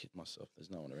sitting there, shit myself,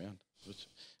 there's no one around. It's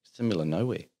in the middle of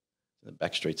nowhere, in the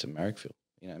back streets of Marrickville.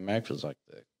 You know, Marrickville's like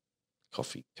the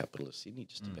coffee capital of Sydney,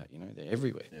 just about, you know, they're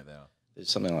everywhere. Yeah, they are. There's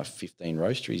something like 15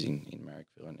 roasteries in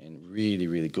Marrickville and really,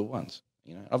 really good ones.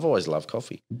 You know, I've always loved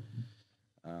coffee.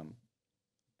 And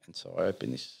so I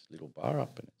opened this little bar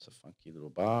up, and it's a funky little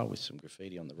bar with some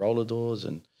graffiti on the roller doors,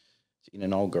 and in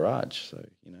an old garage. So,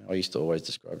 I used to always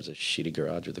describe it as a shitty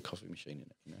garage with a coffee machine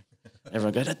in it,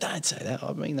 Everyone goes, don't say that.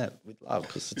 I mean that with love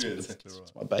because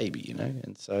it's my baby,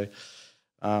 And so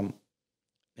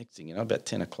next thing you know, about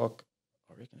 10 o'clock,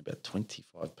 I reckon about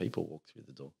 25 people walked through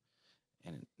the door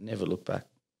and it never looked back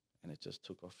and it just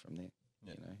took off from there,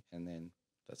 And then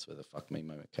that's where the fuck me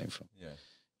moment came from. Yeah.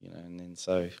 And then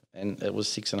and it was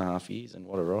 6.5 years and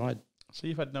what a ride. So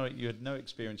you had no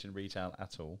experience in retail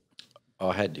at all?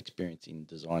 I had experience in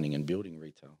designing and building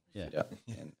retail. Yeah.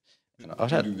 And I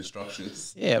had the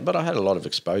structures. Yeah, but I had a lot of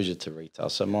exposure to retail.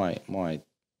 So my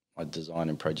design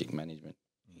and project management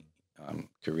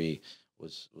career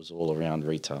was all around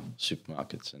retail,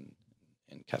 supermarkets and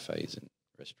cafes and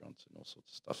restaurants and all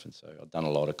sorts of stuff. And so I've done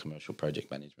a lot of commercial project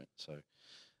management. So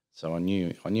I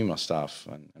knew my stuff,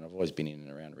 and I've always been in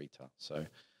and around retail. So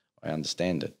I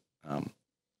understand it.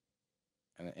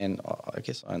 And I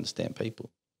guess I understand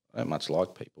people. I don't much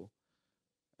like people.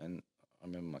 And I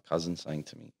remember my cousin saying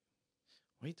to me,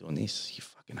 "Why are you doing this? You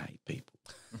fucking hate people.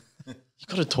 You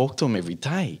got to talk to them every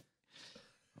day."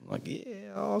 I'm like,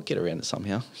 "Yeah, I'll get around it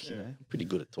somehow. I'm pretty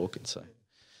good at talking." So,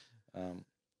 and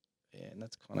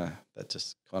that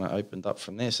just kind of opened up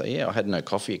from there. So I had no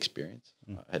coffee experience.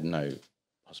 I had no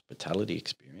hospitality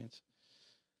experience.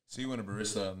 So you went a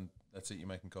barista, and that's it. You're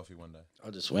making coffee one day. I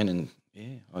just went and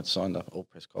I'd signed up All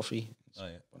Press Coffee. It's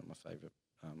one of my favourite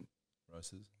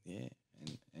roasters. Yeah,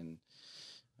 and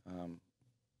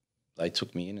they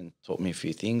took me in and taught me a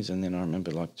few things, and then I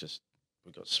remember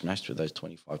we got smashed with those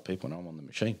 25 people, and I'm on the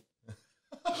machine.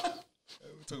 We're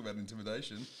talking about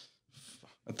intimidation.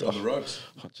 On the ropes.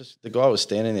 The guy was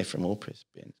standing there from All Press,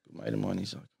 Ben, good mate of mine.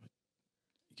 He's like,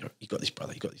 "You got this,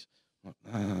 brother. You got this."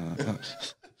 I'm like,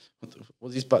 what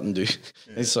does this button do?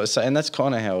 And and that's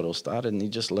kind of how it all started. And you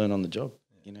just learn on the job.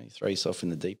 You throw yourself in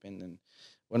the deep end. And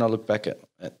when I look back at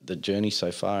the journey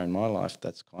so far in my life,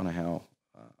 that's kind of how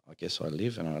I guess I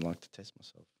live, and I like to test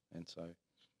myself. And so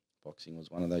boxing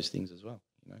was one of those things as well.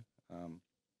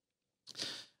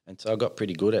 And so I got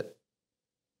pretty good at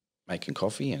making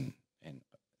coffee, and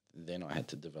then I had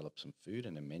to develop some food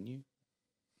and a menu.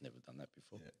 Never done that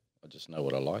before. Yeah. I just know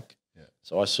what I like. Yeah.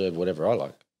 So I serve whatever I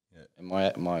like. Yeah. And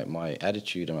my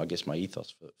attitude, and I guess my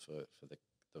ethos for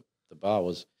the bar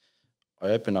was, I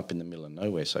open up in the middle of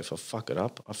nowhere. So if I fuck it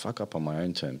up, I fuck up on my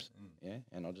own terms.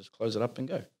 And I'll just close it up and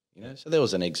go. So there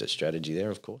was an exit strategy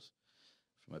there, of course,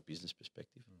 from a business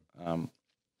perspective.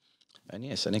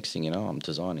 So next thing you know, I'm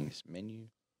designing this menu,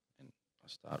 and I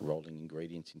start rolling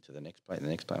ingredients into the next plate.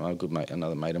 My good mate,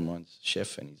 another mate of mine's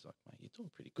chef, and he's like, "Mate, you're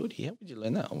doing pretty good here. How would you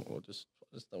learn that?" I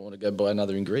just don't want to go buy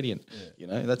another ingredient.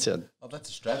 That's how. Oh, that's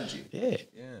a strategy.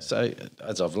 Yeah. So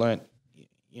as I've learnt,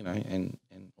 and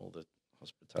all the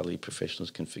hospitality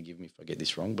professionals can forgive me if I get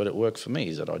this wrong, but it worked for me,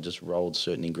 is that I just rolled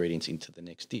certain ingredients into the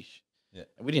next dish. Yeah.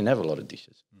 And we didn't have a lot of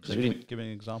dishes. So we didn't give me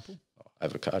an example.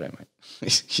 Avocado, mate.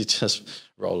 You just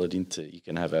roll it into, you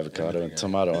can have avocado and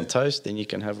tomato on toast, then you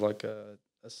can have like a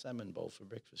salmon bowl for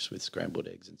breakfast with scrambled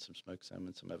eggs and some smoked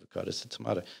salmon, some avocados, some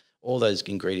tomato. All those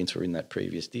ingredients were in that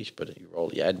previous dish, but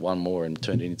you add one more and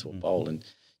turn it into a bowl, and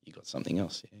you got something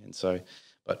else. Yeah. And so,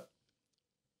 but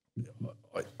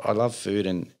I love food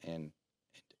and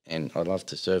I love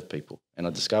to serve people, and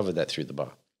I discovered that through the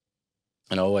bar.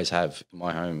 And I always have. In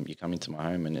my home, you come into my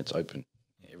home and it's open.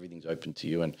 Everything's open to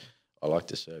you, and I like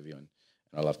to serve you, and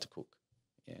I love to cook.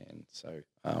 Yeah, and so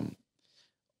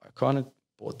I kind of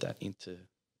brought that into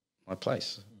my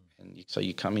place. And so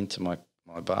you come into my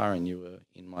bar and you were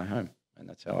in my home, and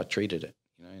that's how I treated it.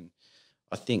 And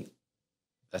I think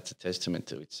that's a testament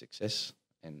to its success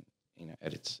and,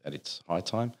 at its high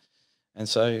time. And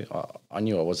so I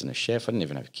knew I wasn't a chef. I didn't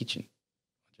even have a kitchen.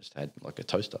 I just had like a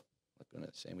toaster, like one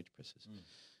of the sandwich presses.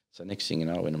 So next thing you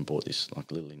know, I went and bought this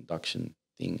like little induction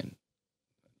thing and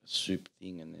a soup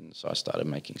thing, and then so I started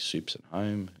making soups at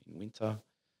home in winter,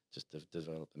 just to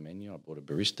develop the menu. I brought a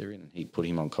barista in, and he put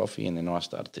him on coffee, and then I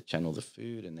started to channel the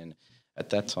food. And then at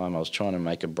that time, I was trying to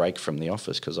make a break from the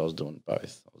office because I was doing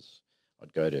both.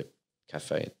 I'd go to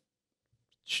cafe at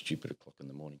stupid o'clock in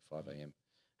the morning, 5 a.m.,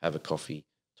 have a coffee,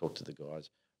 talk to the guys,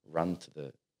 run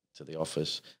to the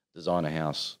office, design a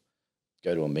house,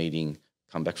 go to a meeting,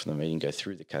 come back from the meeting, go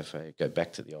through the cafe, go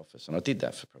back to the office. And I did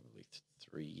that for probably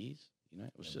 3 years.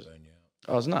 It was just,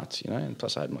 I was nuts, and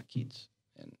plus I had my kids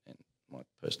and my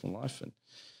personal life and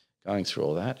going through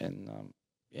all that. And,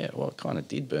 it kind of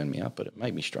did burn me up, but it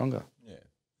made me stronger. Yeah.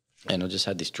 Sure. And I just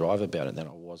had this drive about it that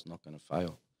I was not going to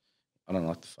fail. I don't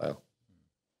like to fail,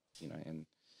 and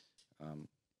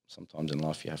sometimes in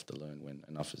life you have to learn when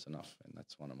enough is enough. And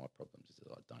that's one of my problems, is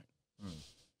that I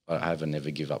don't. I have a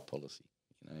never give up policy,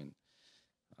 and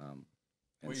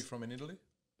where are you from in Italy?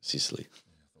 Sicily.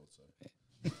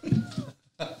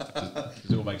 Does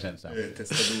it all make sense now?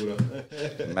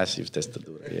 Massive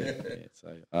testadura,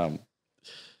 yeah.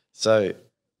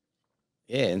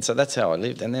 And so that's how I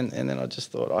lived. And then I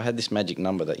just thought I had this magic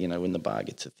number that, when the bar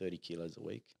gets to 30 kilos a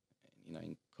week,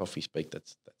 in coffee speak,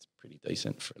 that's pretty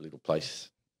decent for a little place,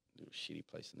 little shitty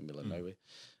place in the middle of nowhere.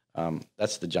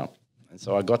 That's the jump. And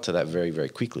so I got to that very, very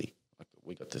quickly. Like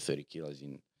we got to 30 kilos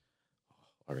in,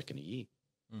 I reckon, a year.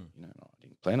 And I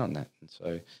didn't plan on that. And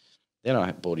so then I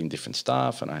had brought in different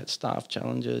staff, and I had staff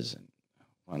challenges, and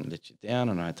one let you down,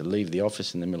 and I had to leave the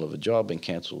office in the middle of a job and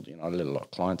cancelled. I let a lot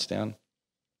of clients down,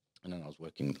 and then I was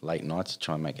working late nights to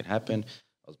try and make it happen.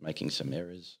 I was making some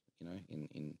errors,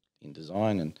 in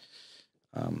design, and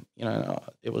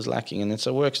it was lacking. And then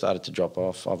so work started to drop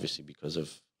off, obviously because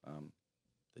of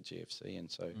the GFC, and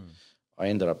so I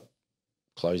ended up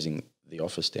closing the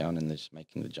office down and just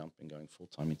making the jump and going full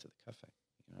time into the cafe.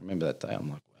 I remember that day. I'm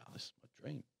like, wow, this is my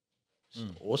dream. This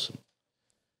is awesome.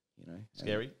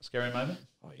 Scary moment?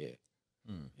 Oh, yeah.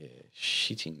 Yeah,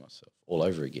 shitting myself all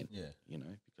over again. Yeah.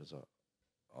 Because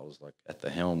I was like at the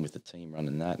helm with the team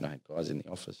running that, and I had guys in the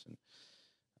office, and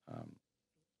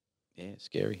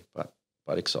scary, but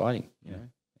exciting, you know.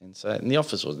 And so, and the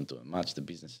office wasn't doing much. The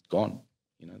business had gone.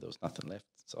 There was nothing left.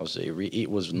 So obviously it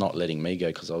was not letting me go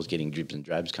because I was getting dribs and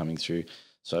drabs coming through.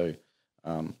 So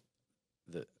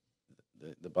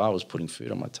the bar was putting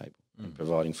food on my table and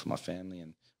providing for my family,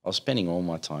 and I was spending all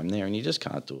my time there, and you just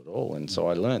can't do it all. And so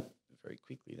I learnt very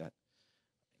quickly that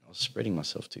I was spreading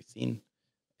myself too thin,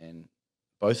 and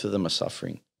both of them are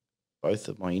suffering. Both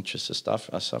of my interests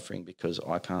are suffering because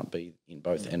I can't be in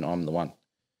both, and I'm the one.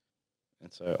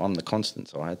 And so I'm the constant,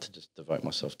 so I had to just devote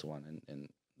myself to one, and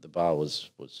the bar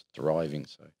was thriving,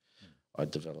 so I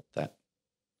developed that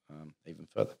even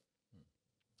further.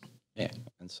 Yeah,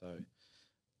 and so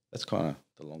that's kind of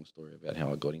the long story about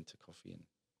how I got into coffee,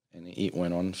 and it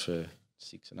went on for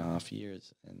 6.5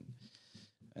 years,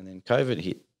 and then COVID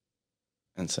hit,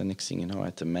 and so next thing you know, I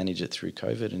had to manage it through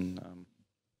COVID, and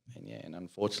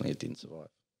unfortunately, it didn't survive.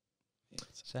 Yeah,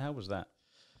 so how was that?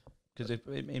 Because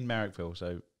in Marrickville,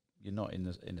 so you're not in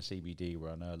the CBD,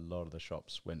 where I know a lot of the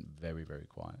shops went very, very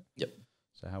quiet. Yep.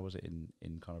 So how was it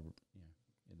in kind of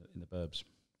in the burbs?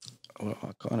 Well,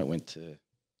 I kind of went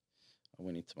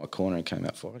into my corner and came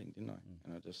out fighting, didn't I?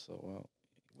 And I just thought, well,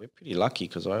 we're pretty lucky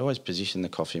because I always positioned the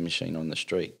coffee machine on the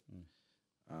street,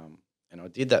 and I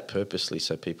did that purposely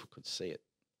so people could see it,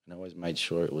 and I always made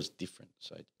sure it was different.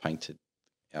 So I painted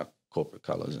our corporate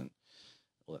colours and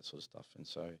all that sort of stuff. And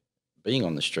so being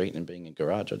on the street and being in a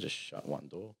garage, I just shut one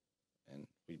door, and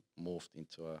we morphed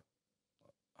into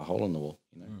a hole in the wall,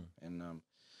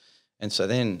 and so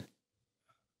then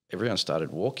everyone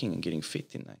started walking and getting fit,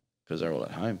 didn't they? Because they're all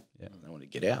at home. Yeah. And they want to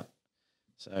get out.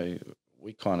 So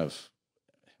we kind of,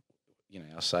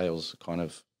 our sales kind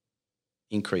of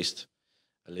increased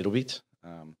a little bit,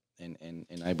 and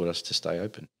enabled us to stay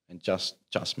open and just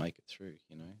make it through,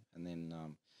 And then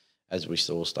as we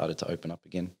all started to open up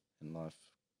again and life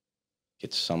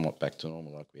gets somewhat back to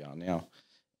normal like we are now,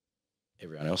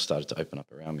 everyone else started to open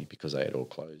up around me because they had all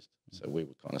closed. So we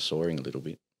were kind of soaring a little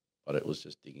bit, but it was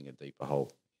just digging a deeper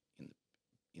hole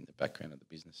in the background of the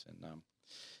business. And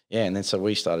and then so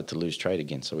we started to lose trade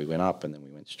again. So we went up and then we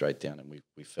went straight down, and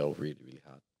we fell really, really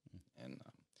hard. And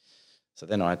so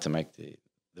then I had to make the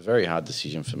very hard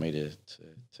decision for me to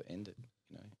end it,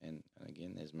 And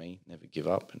again, there's me, never give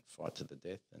up and fight to the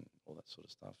death and all that sort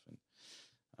of stuff.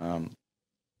 And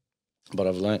but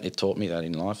I've learned, it taught me that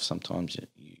in life sometimes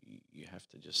you have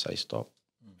to just say stop,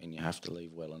 and you have to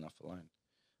leave well enough alone.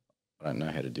 I don't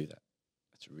know how to do that.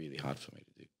 It's really hard for me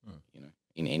to do,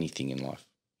 in anything in life.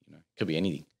 It could be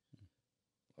anything.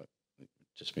 Like, we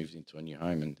just moved into a new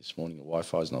home, and this morning the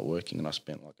Wi-Fi is not working, and I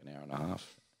spent like an hour and a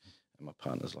half. And my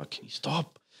partner's like, "Can you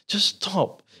stop? Just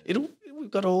stop.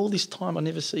 We've got all this time. I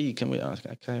never see you. Can we?" I was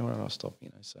like, "Okay, all right, I'll stop."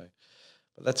 So,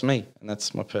 but that's me, and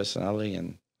that's my personality,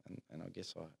 and I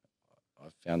guess I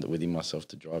found it within myself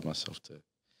to drive myself to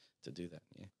do that.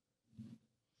 Yeah.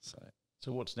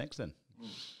 So what's next then?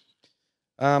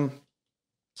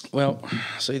 Well,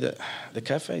 see, the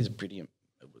cafe is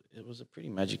it was a pretty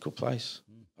magical place.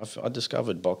 I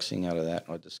discovered boxing out of that.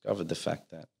 I discovered the fact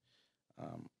that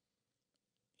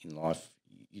in life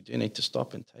you do need to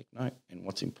stop and take note and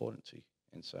what's important to you.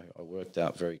 And so I worked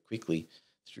out very quickly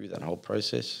through that whole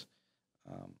process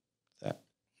that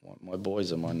my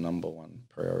boys are my number one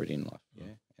priority in life.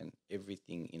 Yeah, and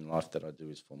everything in life that I do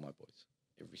is for my boys.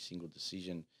 Every single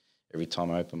decision, every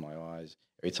time I open my eyes,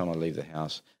 every time I leave the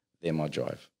house, they're my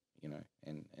drive,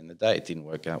 And the day it didn't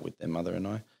work out with their mother and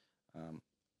I,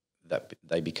 that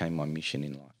they became my mission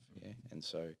in life, yeah. And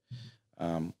so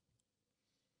I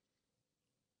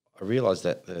realised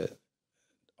that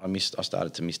I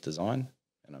started to miss design,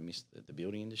 and I missed the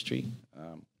building industry.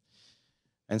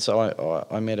 And so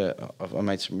I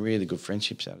made some really good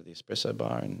friendships out of the espresso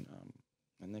bar, and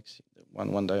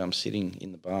one day I'm sitting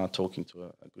in the bar talking to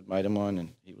a good mate of mine,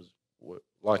 and he was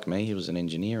like me. He was an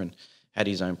engineer and had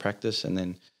his own practice, and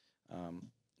then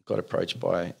got approached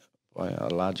by a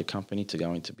larger company to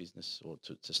go into business or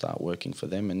to start working for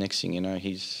them. And next thing you know,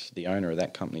 he's the owner of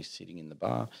that company sitting in the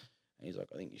bar, and he's like,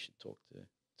 I think you should talk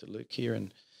to Luke here,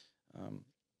 and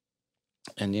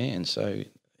so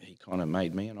he kind of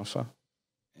made me an offer,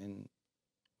 and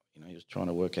he was trying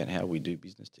to work out how we do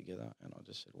business together, and I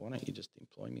just said, why don't you just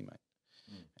employ me, mate?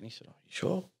 And he said, oh, you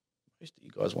sure? Most of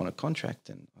you guys want a contract.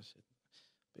 And I said,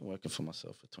 I've been working for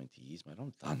myself for 20 years, mate.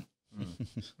 I'm done. Yeah.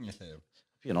 It'd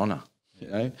be an honour, you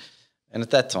know. And at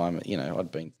that time,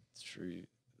 I'd been through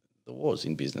the wars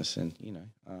in business, and,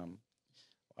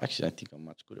 I actually don't think I'm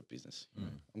much good at business.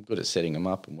 I'm good at setting them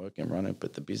up and working and running,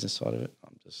 but the business side of it,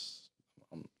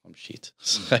 I'm shit.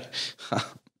 So,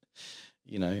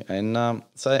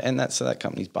 so that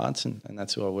company's Barnson, and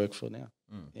that's who I work for now.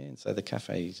 Yeah, and so the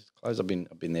cafe is closed. I've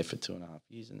been there for 2.5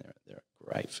 years, and they're a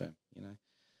great firm.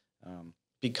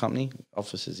 Big company,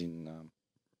 offices in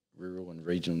rural and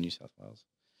regional New South Wales,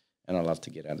 and I love to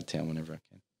get out of town whenever I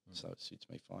can. So it suits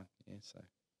me fine. Yeah, so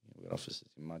we've got offices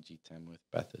in Mudgee, Tamworth,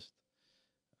 Bathurst,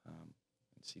 and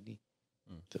Sydney.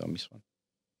 Did I miss one?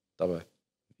 Dubbo.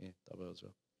 Yeah, Dubbo as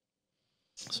well.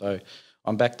 So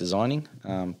I'm back designing.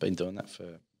 Been doing that for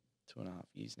 2.5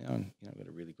 years now, and I've got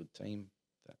a really good team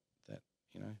that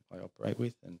I operate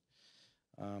with, and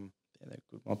they're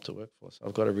a good mob to work for. So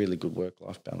I've got a really good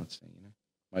work-life balance now.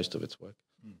 Most of it's work.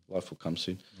 Life will come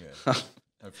soon. Yeah,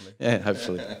 hopefully. Yeah,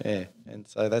 hopefully. Yeah, and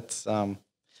so that's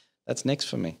next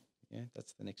for me. Yeah,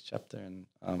 that's the next chapter, and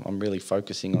I'm really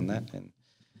focusing on that. And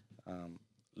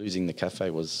losing the cafe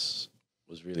was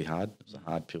really hard. It was a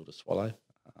hard pill to swallow,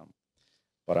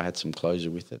 but I had some closure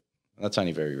with it. And that's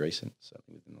only very recent,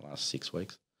 certainly within the last 6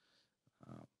 weeks.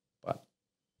 But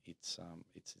it's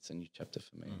a new chapter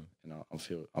for me, and I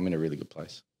feel I'm in a really good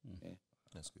place. Yeah,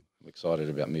 that's good. I'm excited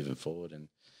about moving forward, and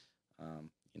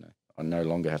I no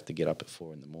longer have to get up at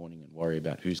 4 a.m. and worry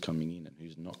about who's coming in and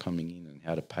who's not coming in, and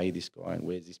how to pay this guy, and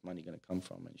where's this money going to come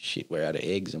from, and shit, we're out of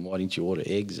eggs, and why didn't you order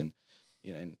eggs, and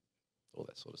and all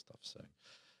that sort of stuff. So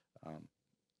I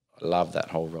love that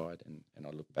whole ride, and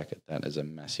I look back at that as a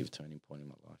massive turning point in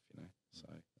my life. So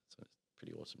it's a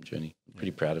pretty awesome journey. I'm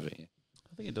pretty proud of it. Yeah.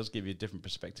 I think it does give you a different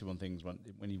perspective on things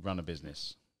when you run a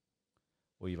business,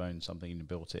 or you've owned something and you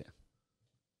built it,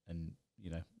 and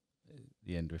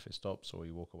the end, if it stops or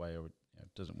you walk away or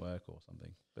it doesn't work or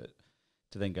something. But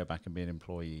to then go back and be an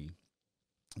employee,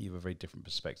 you have a very different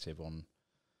perspective on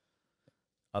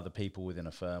other people within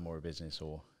a firm or a business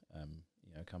or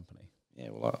a company.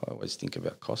 Yeah, well, I always think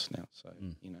about cost now. So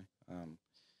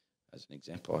as an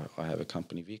example, I have a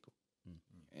company vehicle,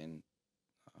 and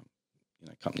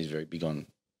company's very big on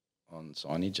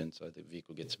signage, and so the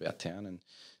vehicle gets about town, and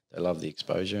they love the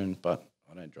exposure. But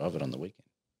I don't drive it on the weekend.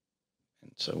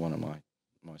 And so one of my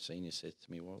seniors said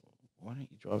to me, well, why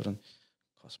don't you drive it on?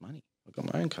 It costs money. I've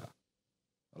got my own car.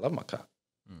 I love my car.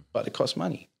 But it costs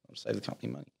money. I'll save the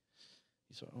company money.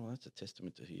 He said, oh, that's a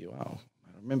testament to who you are.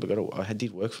 I remember I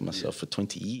did work for myself for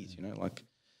 20 years, like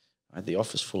I had the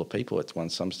office full of people at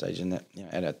some stage, and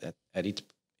that, at its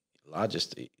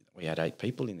largest, we had 8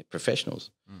 people in there, professionals.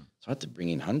 So I had to bring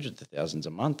in hundreds of thousands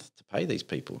a month to pay these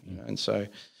people, and so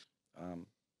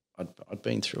I'd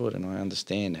been through it, and I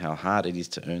understand how hard it is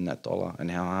to earn that dollar and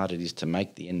how hard it is to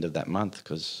make the end of that month,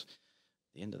 because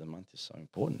the end of the month is so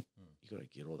important. You've got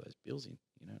to get all those bills in,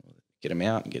 get them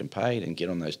out and get them paid and get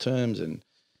on those terms, and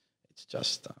it's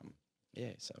just,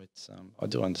 so it's, I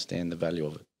do understand the value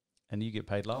of it. And you get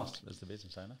paid last as the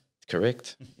business owner?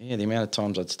 Correct. Yeah, the amount of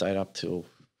times I'd stayed up till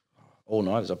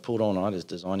all-nighters. I pulled all-nighters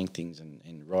designing things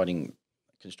and writing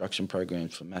construction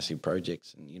programs for massive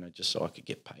projects, and just so I could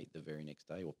get paid the very next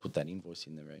day or put that invoice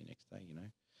in the very next day.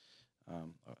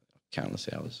 Countless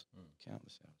hours.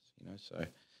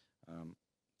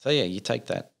 So yeah, you take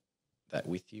that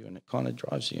with you, and it kind of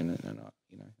drives you, and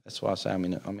that's why I say I'm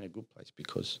in a good place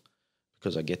because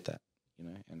I get that,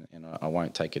 and I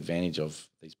won't take advantage of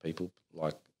these people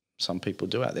like some people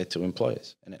do out there to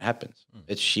employers, and it happens.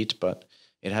 It's shit, but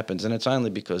it happens, and it's only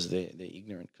because they're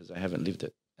ignorant, because they haven't lived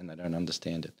it and they don't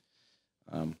understand it.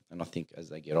 And I think as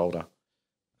they get older,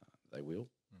 they will.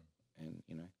 And,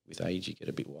 with age, you get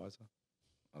a bit wiser.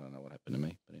 I don't know what happened to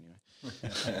me, but anyway.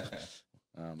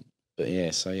 But yeah,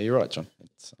 so yeah, you're right, John.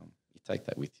 It's you take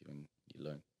that with you and you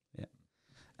learn. Yeah.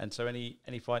 And so any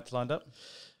fights lined up?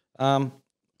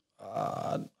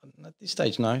 At this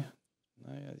stage, no,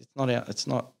 it's not out. It's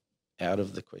not out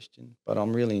of the question. But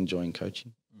I'm really enjoying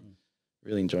coaching.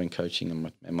 Really enjoying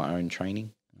coaching and my own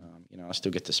training. I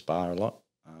still get to spar a lot,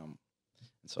 and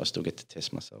so I still get to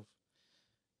test myself.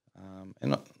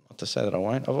 And not to say that I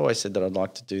won't. I've always said that I'd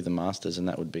like to do the Masters, and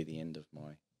that would be the end of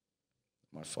my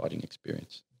fighting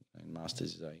experience. And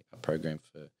Masters is a program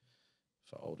for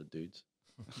older dudes.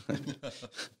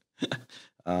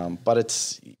 But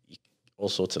it's all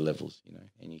sorts of levels,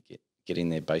 and you get in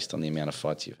there based on the amount of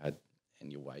fights you've had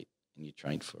and your weight, and you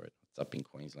trained for it. It's up in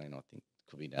Queensland, I think.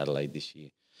 Could be in Adelaide this year.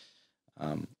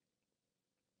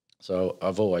 So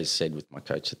I've always said with my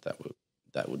coach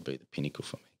that would be the pinnacle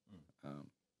for me.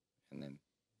 And then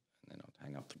I'd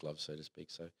hang up the gloves, so to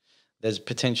speak. So there's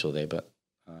potential there, but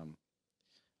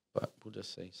we'll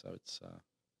just see. So it's I'll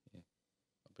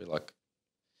be like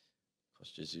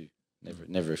Costazu,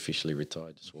 never officially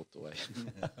retired, just walked away.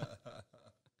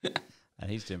 And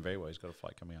he's doing very well. He's got a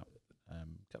fight coming up.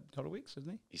 Couple of weeks, isn't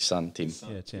he? His son, Tim.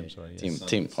 Yeah, Tim. Sorry,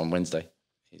 Tim on Wednesday.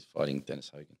 He's fighting Dennis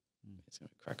Hogan. It's going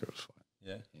to be a cracker of a fight.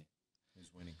 Yeah.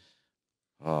 Who's winning?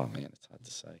 Oh man, it's hard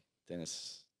to say.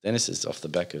 Dennis is off the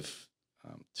back of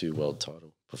 2 world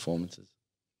title performances.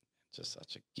 Just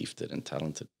such a gifted and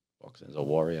talented boxer. He's a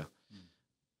warrior.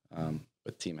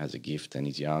 But Tim has a gift, and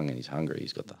he's young and he's hungry.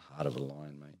 He's got the heart of a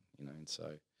lion, mate. And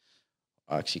so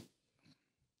I'm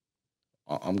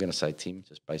going to say Tim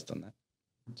just based on that,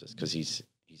 just because he's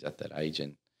at that age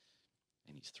and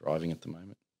he's thriving at the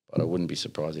moment. But I wouldn't be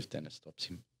surprised if Dennis stops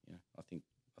him. I think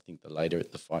the later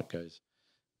the fight goes,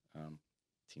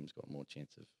 Tim's got more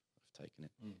chance of taking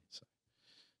it. So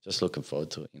just looking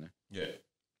forward to it. Yeah,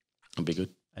 it'll be good.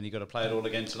 And you got to play it all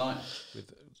again tonight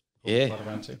with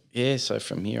round 2. Yeah. So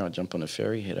from here, I jump on a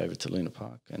ferry, head over to Luna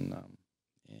Park, and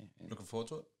looking forward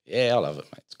to it. Yeah, I love it,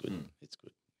 mate. It's good. It's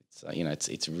good.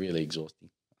 It's really exhausting,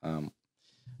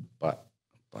 but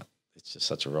it's just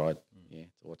such a ride. Yeah,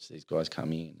 to watch these guys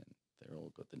come in, and they're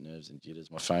all got the nerves and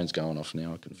jitters. My phone's going off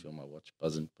now. I can feel my watch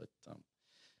buzzing, but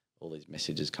all these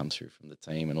messages come through from the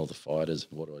team and all the fighters.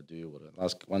 And what do I do?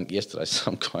 Last one yesterday,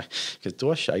 some guy goes,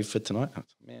 "Do I shave for tonight?" I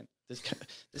was like, man, there's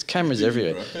cameras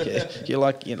everywhere. Yeah, you're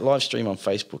like live stream on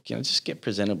Facebook. Just get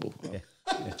presentable. Yeah.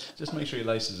 Just make sure your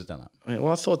laces are done up.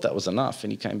 I thought that was enough,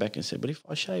 and he came back and said, "But if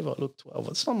I shave, I look 12.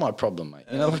 It's not my problem, mate.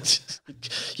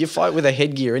 You fight with a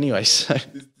headgear anyway." So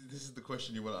this is the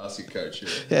question you want to ask your coach.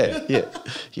 Yeah.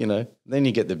 Then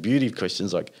you get the beauty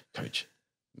questions like, "Coach,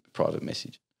 private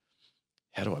message.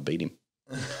 How do I beat him?"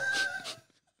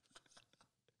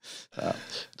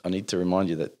 I need to remind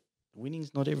you that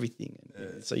winning's not everything,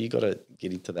 so you got to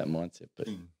get into that mindset. But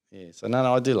so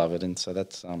no, I do love it, and so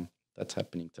that's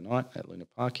happening tonight at Luna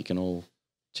Park. You can all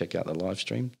check out the live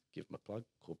stream. Give them a plug,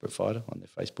 Corporate Fighter, on their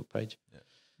Facebook page. Yeah.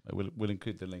 We'll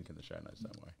include the link in the show notes.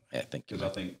 Don't worry. Yeah, thank you.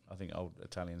 Because I think old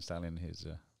Italian Stallion is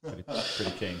pretty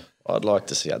keen. I'd like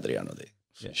to see Adriano there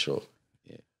for sure.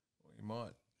 Yeah, well, you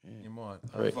might. Yeah. You might.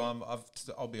 Right.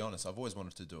 I'll be honest. I've always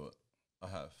wanted to do it. I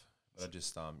have, but I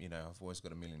just I've always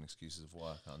got a million excuses of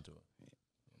why I can't do it.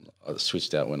 I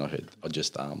switched out when I heard. I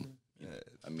just a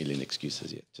million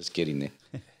excuses. Yeah, just get in there.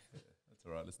 That's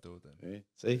all right. Let's do it then. Yeah.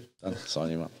 See, done. Sign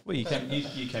him up. Well, you came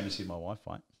to see my wife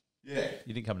fight. Yeah.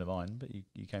 You didn't come to mine, but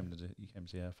you came to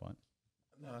see her fight.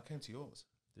 No, I came to yours.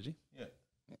 Did you? Yeah.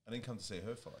 I didn't come to see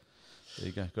her fight. There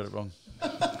you go. Got it wrong.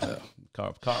 I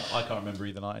can't remember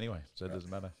either night anyway, so it doesn't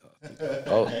matter.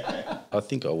 I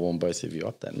think I warmed both of you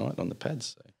up that night on the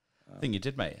pads. So, I think you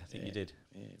did, mate. I think you did.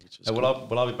 Yeah, which was cool.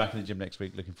 I'll be back in the gym next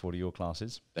week. Looking forward to your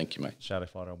classes. Thank you, mate. Shadow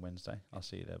Fighter on Wednesday. I'll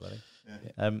see you there, buddy.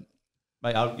 Yeah.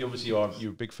 Mate,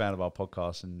 you're a big fan of our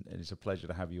podcast, and it's a pleasure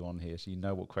to have you on here. So you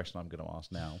know what question I'm going to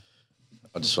ask now.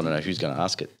 I just want to know who's going to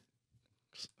ask it.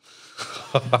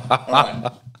 All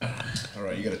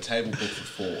right. You got a table booked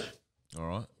for 4. All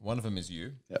right. One of them is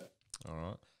you. Yep.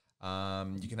 All right.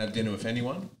 You can have dinner with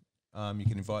anyone. You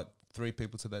can invite 3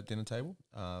 people to that dinner table,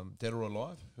 dead or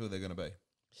alive. Who are they going to be?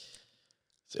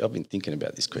 See, I've been thinking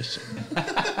about this question.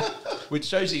 Which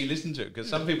shows that you listen to it, because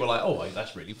some people are like, "Oh,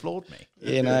 that's really floored me."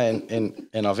 Yeah, no,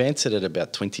 and I've answered it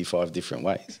about 25 different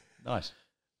ways. Nice.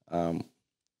 And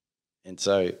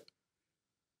so,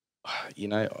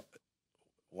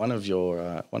 one of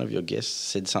your guests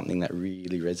said something that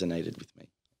really resonated with me,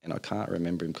 and I can't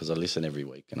remember him because I listen every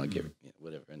week and I get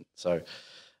whatever. And so,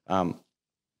 there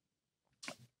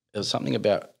was something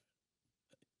about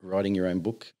writing your own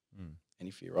book, and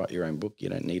if you write your own book, you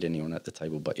don't need anyone at the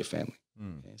table but your family.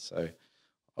 Yeah, so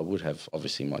I would have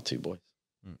obviously my 2 boys,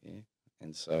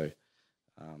 and so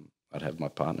I'd have my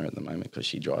partner at the moment because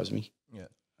she drives me. Yeah,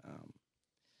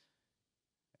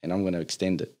 and I'm going to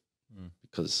extend it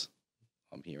because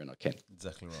I'm here and I can.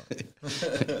 Exactly right.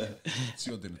 It's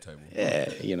your dinner table.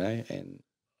 Yeah, you know, and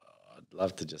I'd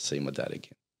love to just see my dad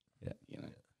again. Yeah. You know,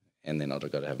 and then I've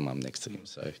got to have mum next to him.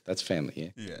 So that's family, yeah.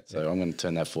 Yeah. So I'm going to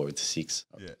turn that forward to 6.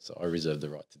 Yeah. So I reserve the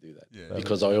right to do that. Yeah.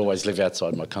 Because I always live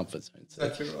outside my comfort zone. So,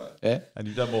 Exactly right. yeah. And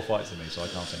you've done more fights than me, so I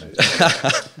can't say no.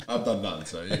 I've done none,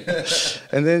 so yeah.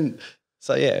 And then,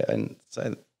 so yeah, and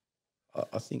so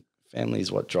I think family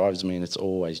is what drives me, and it's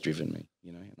always driven me,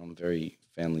 you know, and I'm very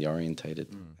family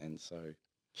orientated. And so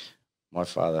my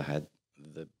father had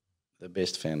the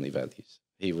best family values.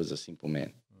 He was a simple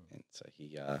man. And so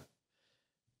he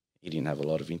didn't have a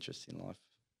lot of interest in life.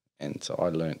 And so I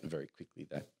learnt very quickly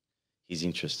that his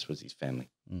interest was his family,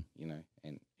 you know,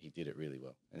 and he did it really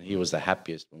well. And he was the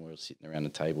happiest when we were sitting around a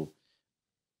table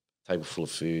full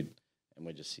of food, and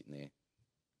we're just sitting there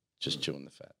just chewing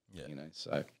the fat, you know.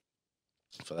 So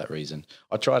for that reason,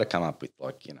 I try to come up with,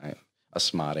 like, you know, a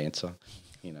smart answer,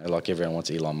 you know, like everyone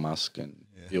wants Elon Musk and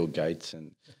Bill Gates,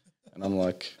 and I'm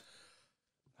like,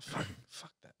 fuck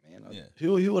that, man.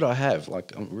 Who would I have?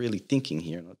 Like, I'm really thinking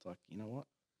here, and I was like, you know what?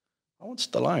 I want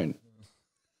Stallone.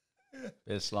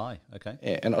 Bit of Sly, okay.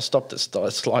 Yeah, and I stopped at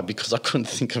Sly because I couldn't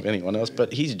think of anyone else.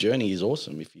 But his journey is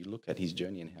awesome. If you look at his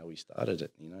journey and how he started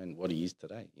it, you know, and what he is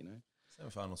today, you know. Same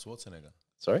with Arnold Schwarzenegger.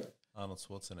 Sorry? Arnold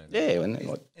Schwarzenegger. Yeah. And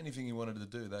like, anything he wanted to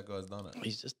do, that guy's done it.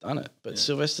 he's just done it. But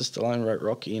Sylvester Stallone wrote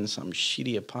Rocky in some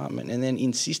shitty apartment and then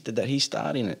insisted that he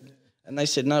start in it. And they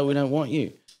said, no, we don't want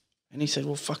you. And he said,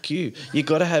 well, fuck you. You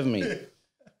got to have me.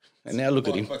 And now look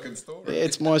at him. Fucking story. Yeah,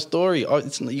 it's my story.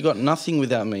 You got nothing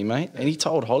without me, mate. And he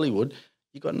told Hollywood,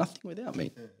 you got nothing without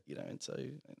me. You know, and so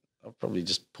I'll probably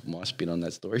just put my spin on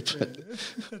that story. But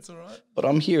That's all right. But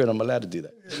I'm here and I'm allowed to do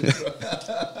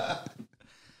that.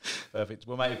 Perfect.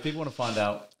 Well, mate, if people want to find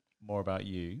out more about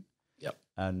you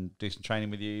and do some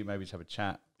training with you, maybe just have a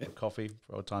chat, or a coffee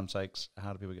for old time's sakes,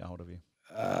 how do people get hold of you?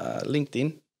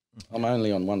 LinkedIn. I'm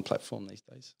only on one platform these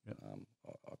days.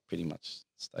 I pretty much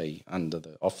stay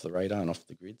off the radar and off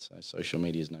the grid, so social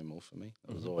media is no more for me.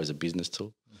 It was always a business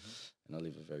tool, and I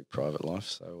live a very private life.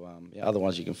 So,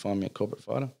 otherwise you can find me at Corporate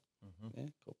Fighter,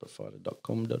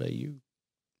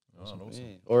 corporatefighter.com.au. Awesome.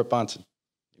 Or at Barnton.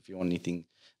 If you want anything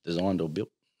designed or built,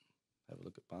 have a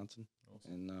look at Barnton.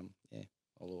 Awesome. And,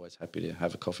 I'm always happy to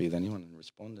have a coffee with anyone and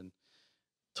respond and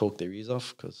talk their ears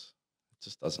off, because it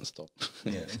just doesn't stop.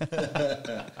 Yeah.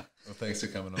 Well, thanks for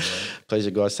coming on, mate. Pleasure,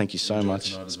 guys. Thank you so Enjoy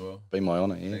much. tonight as well. It's been my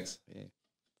honour. Yeah. Thanks.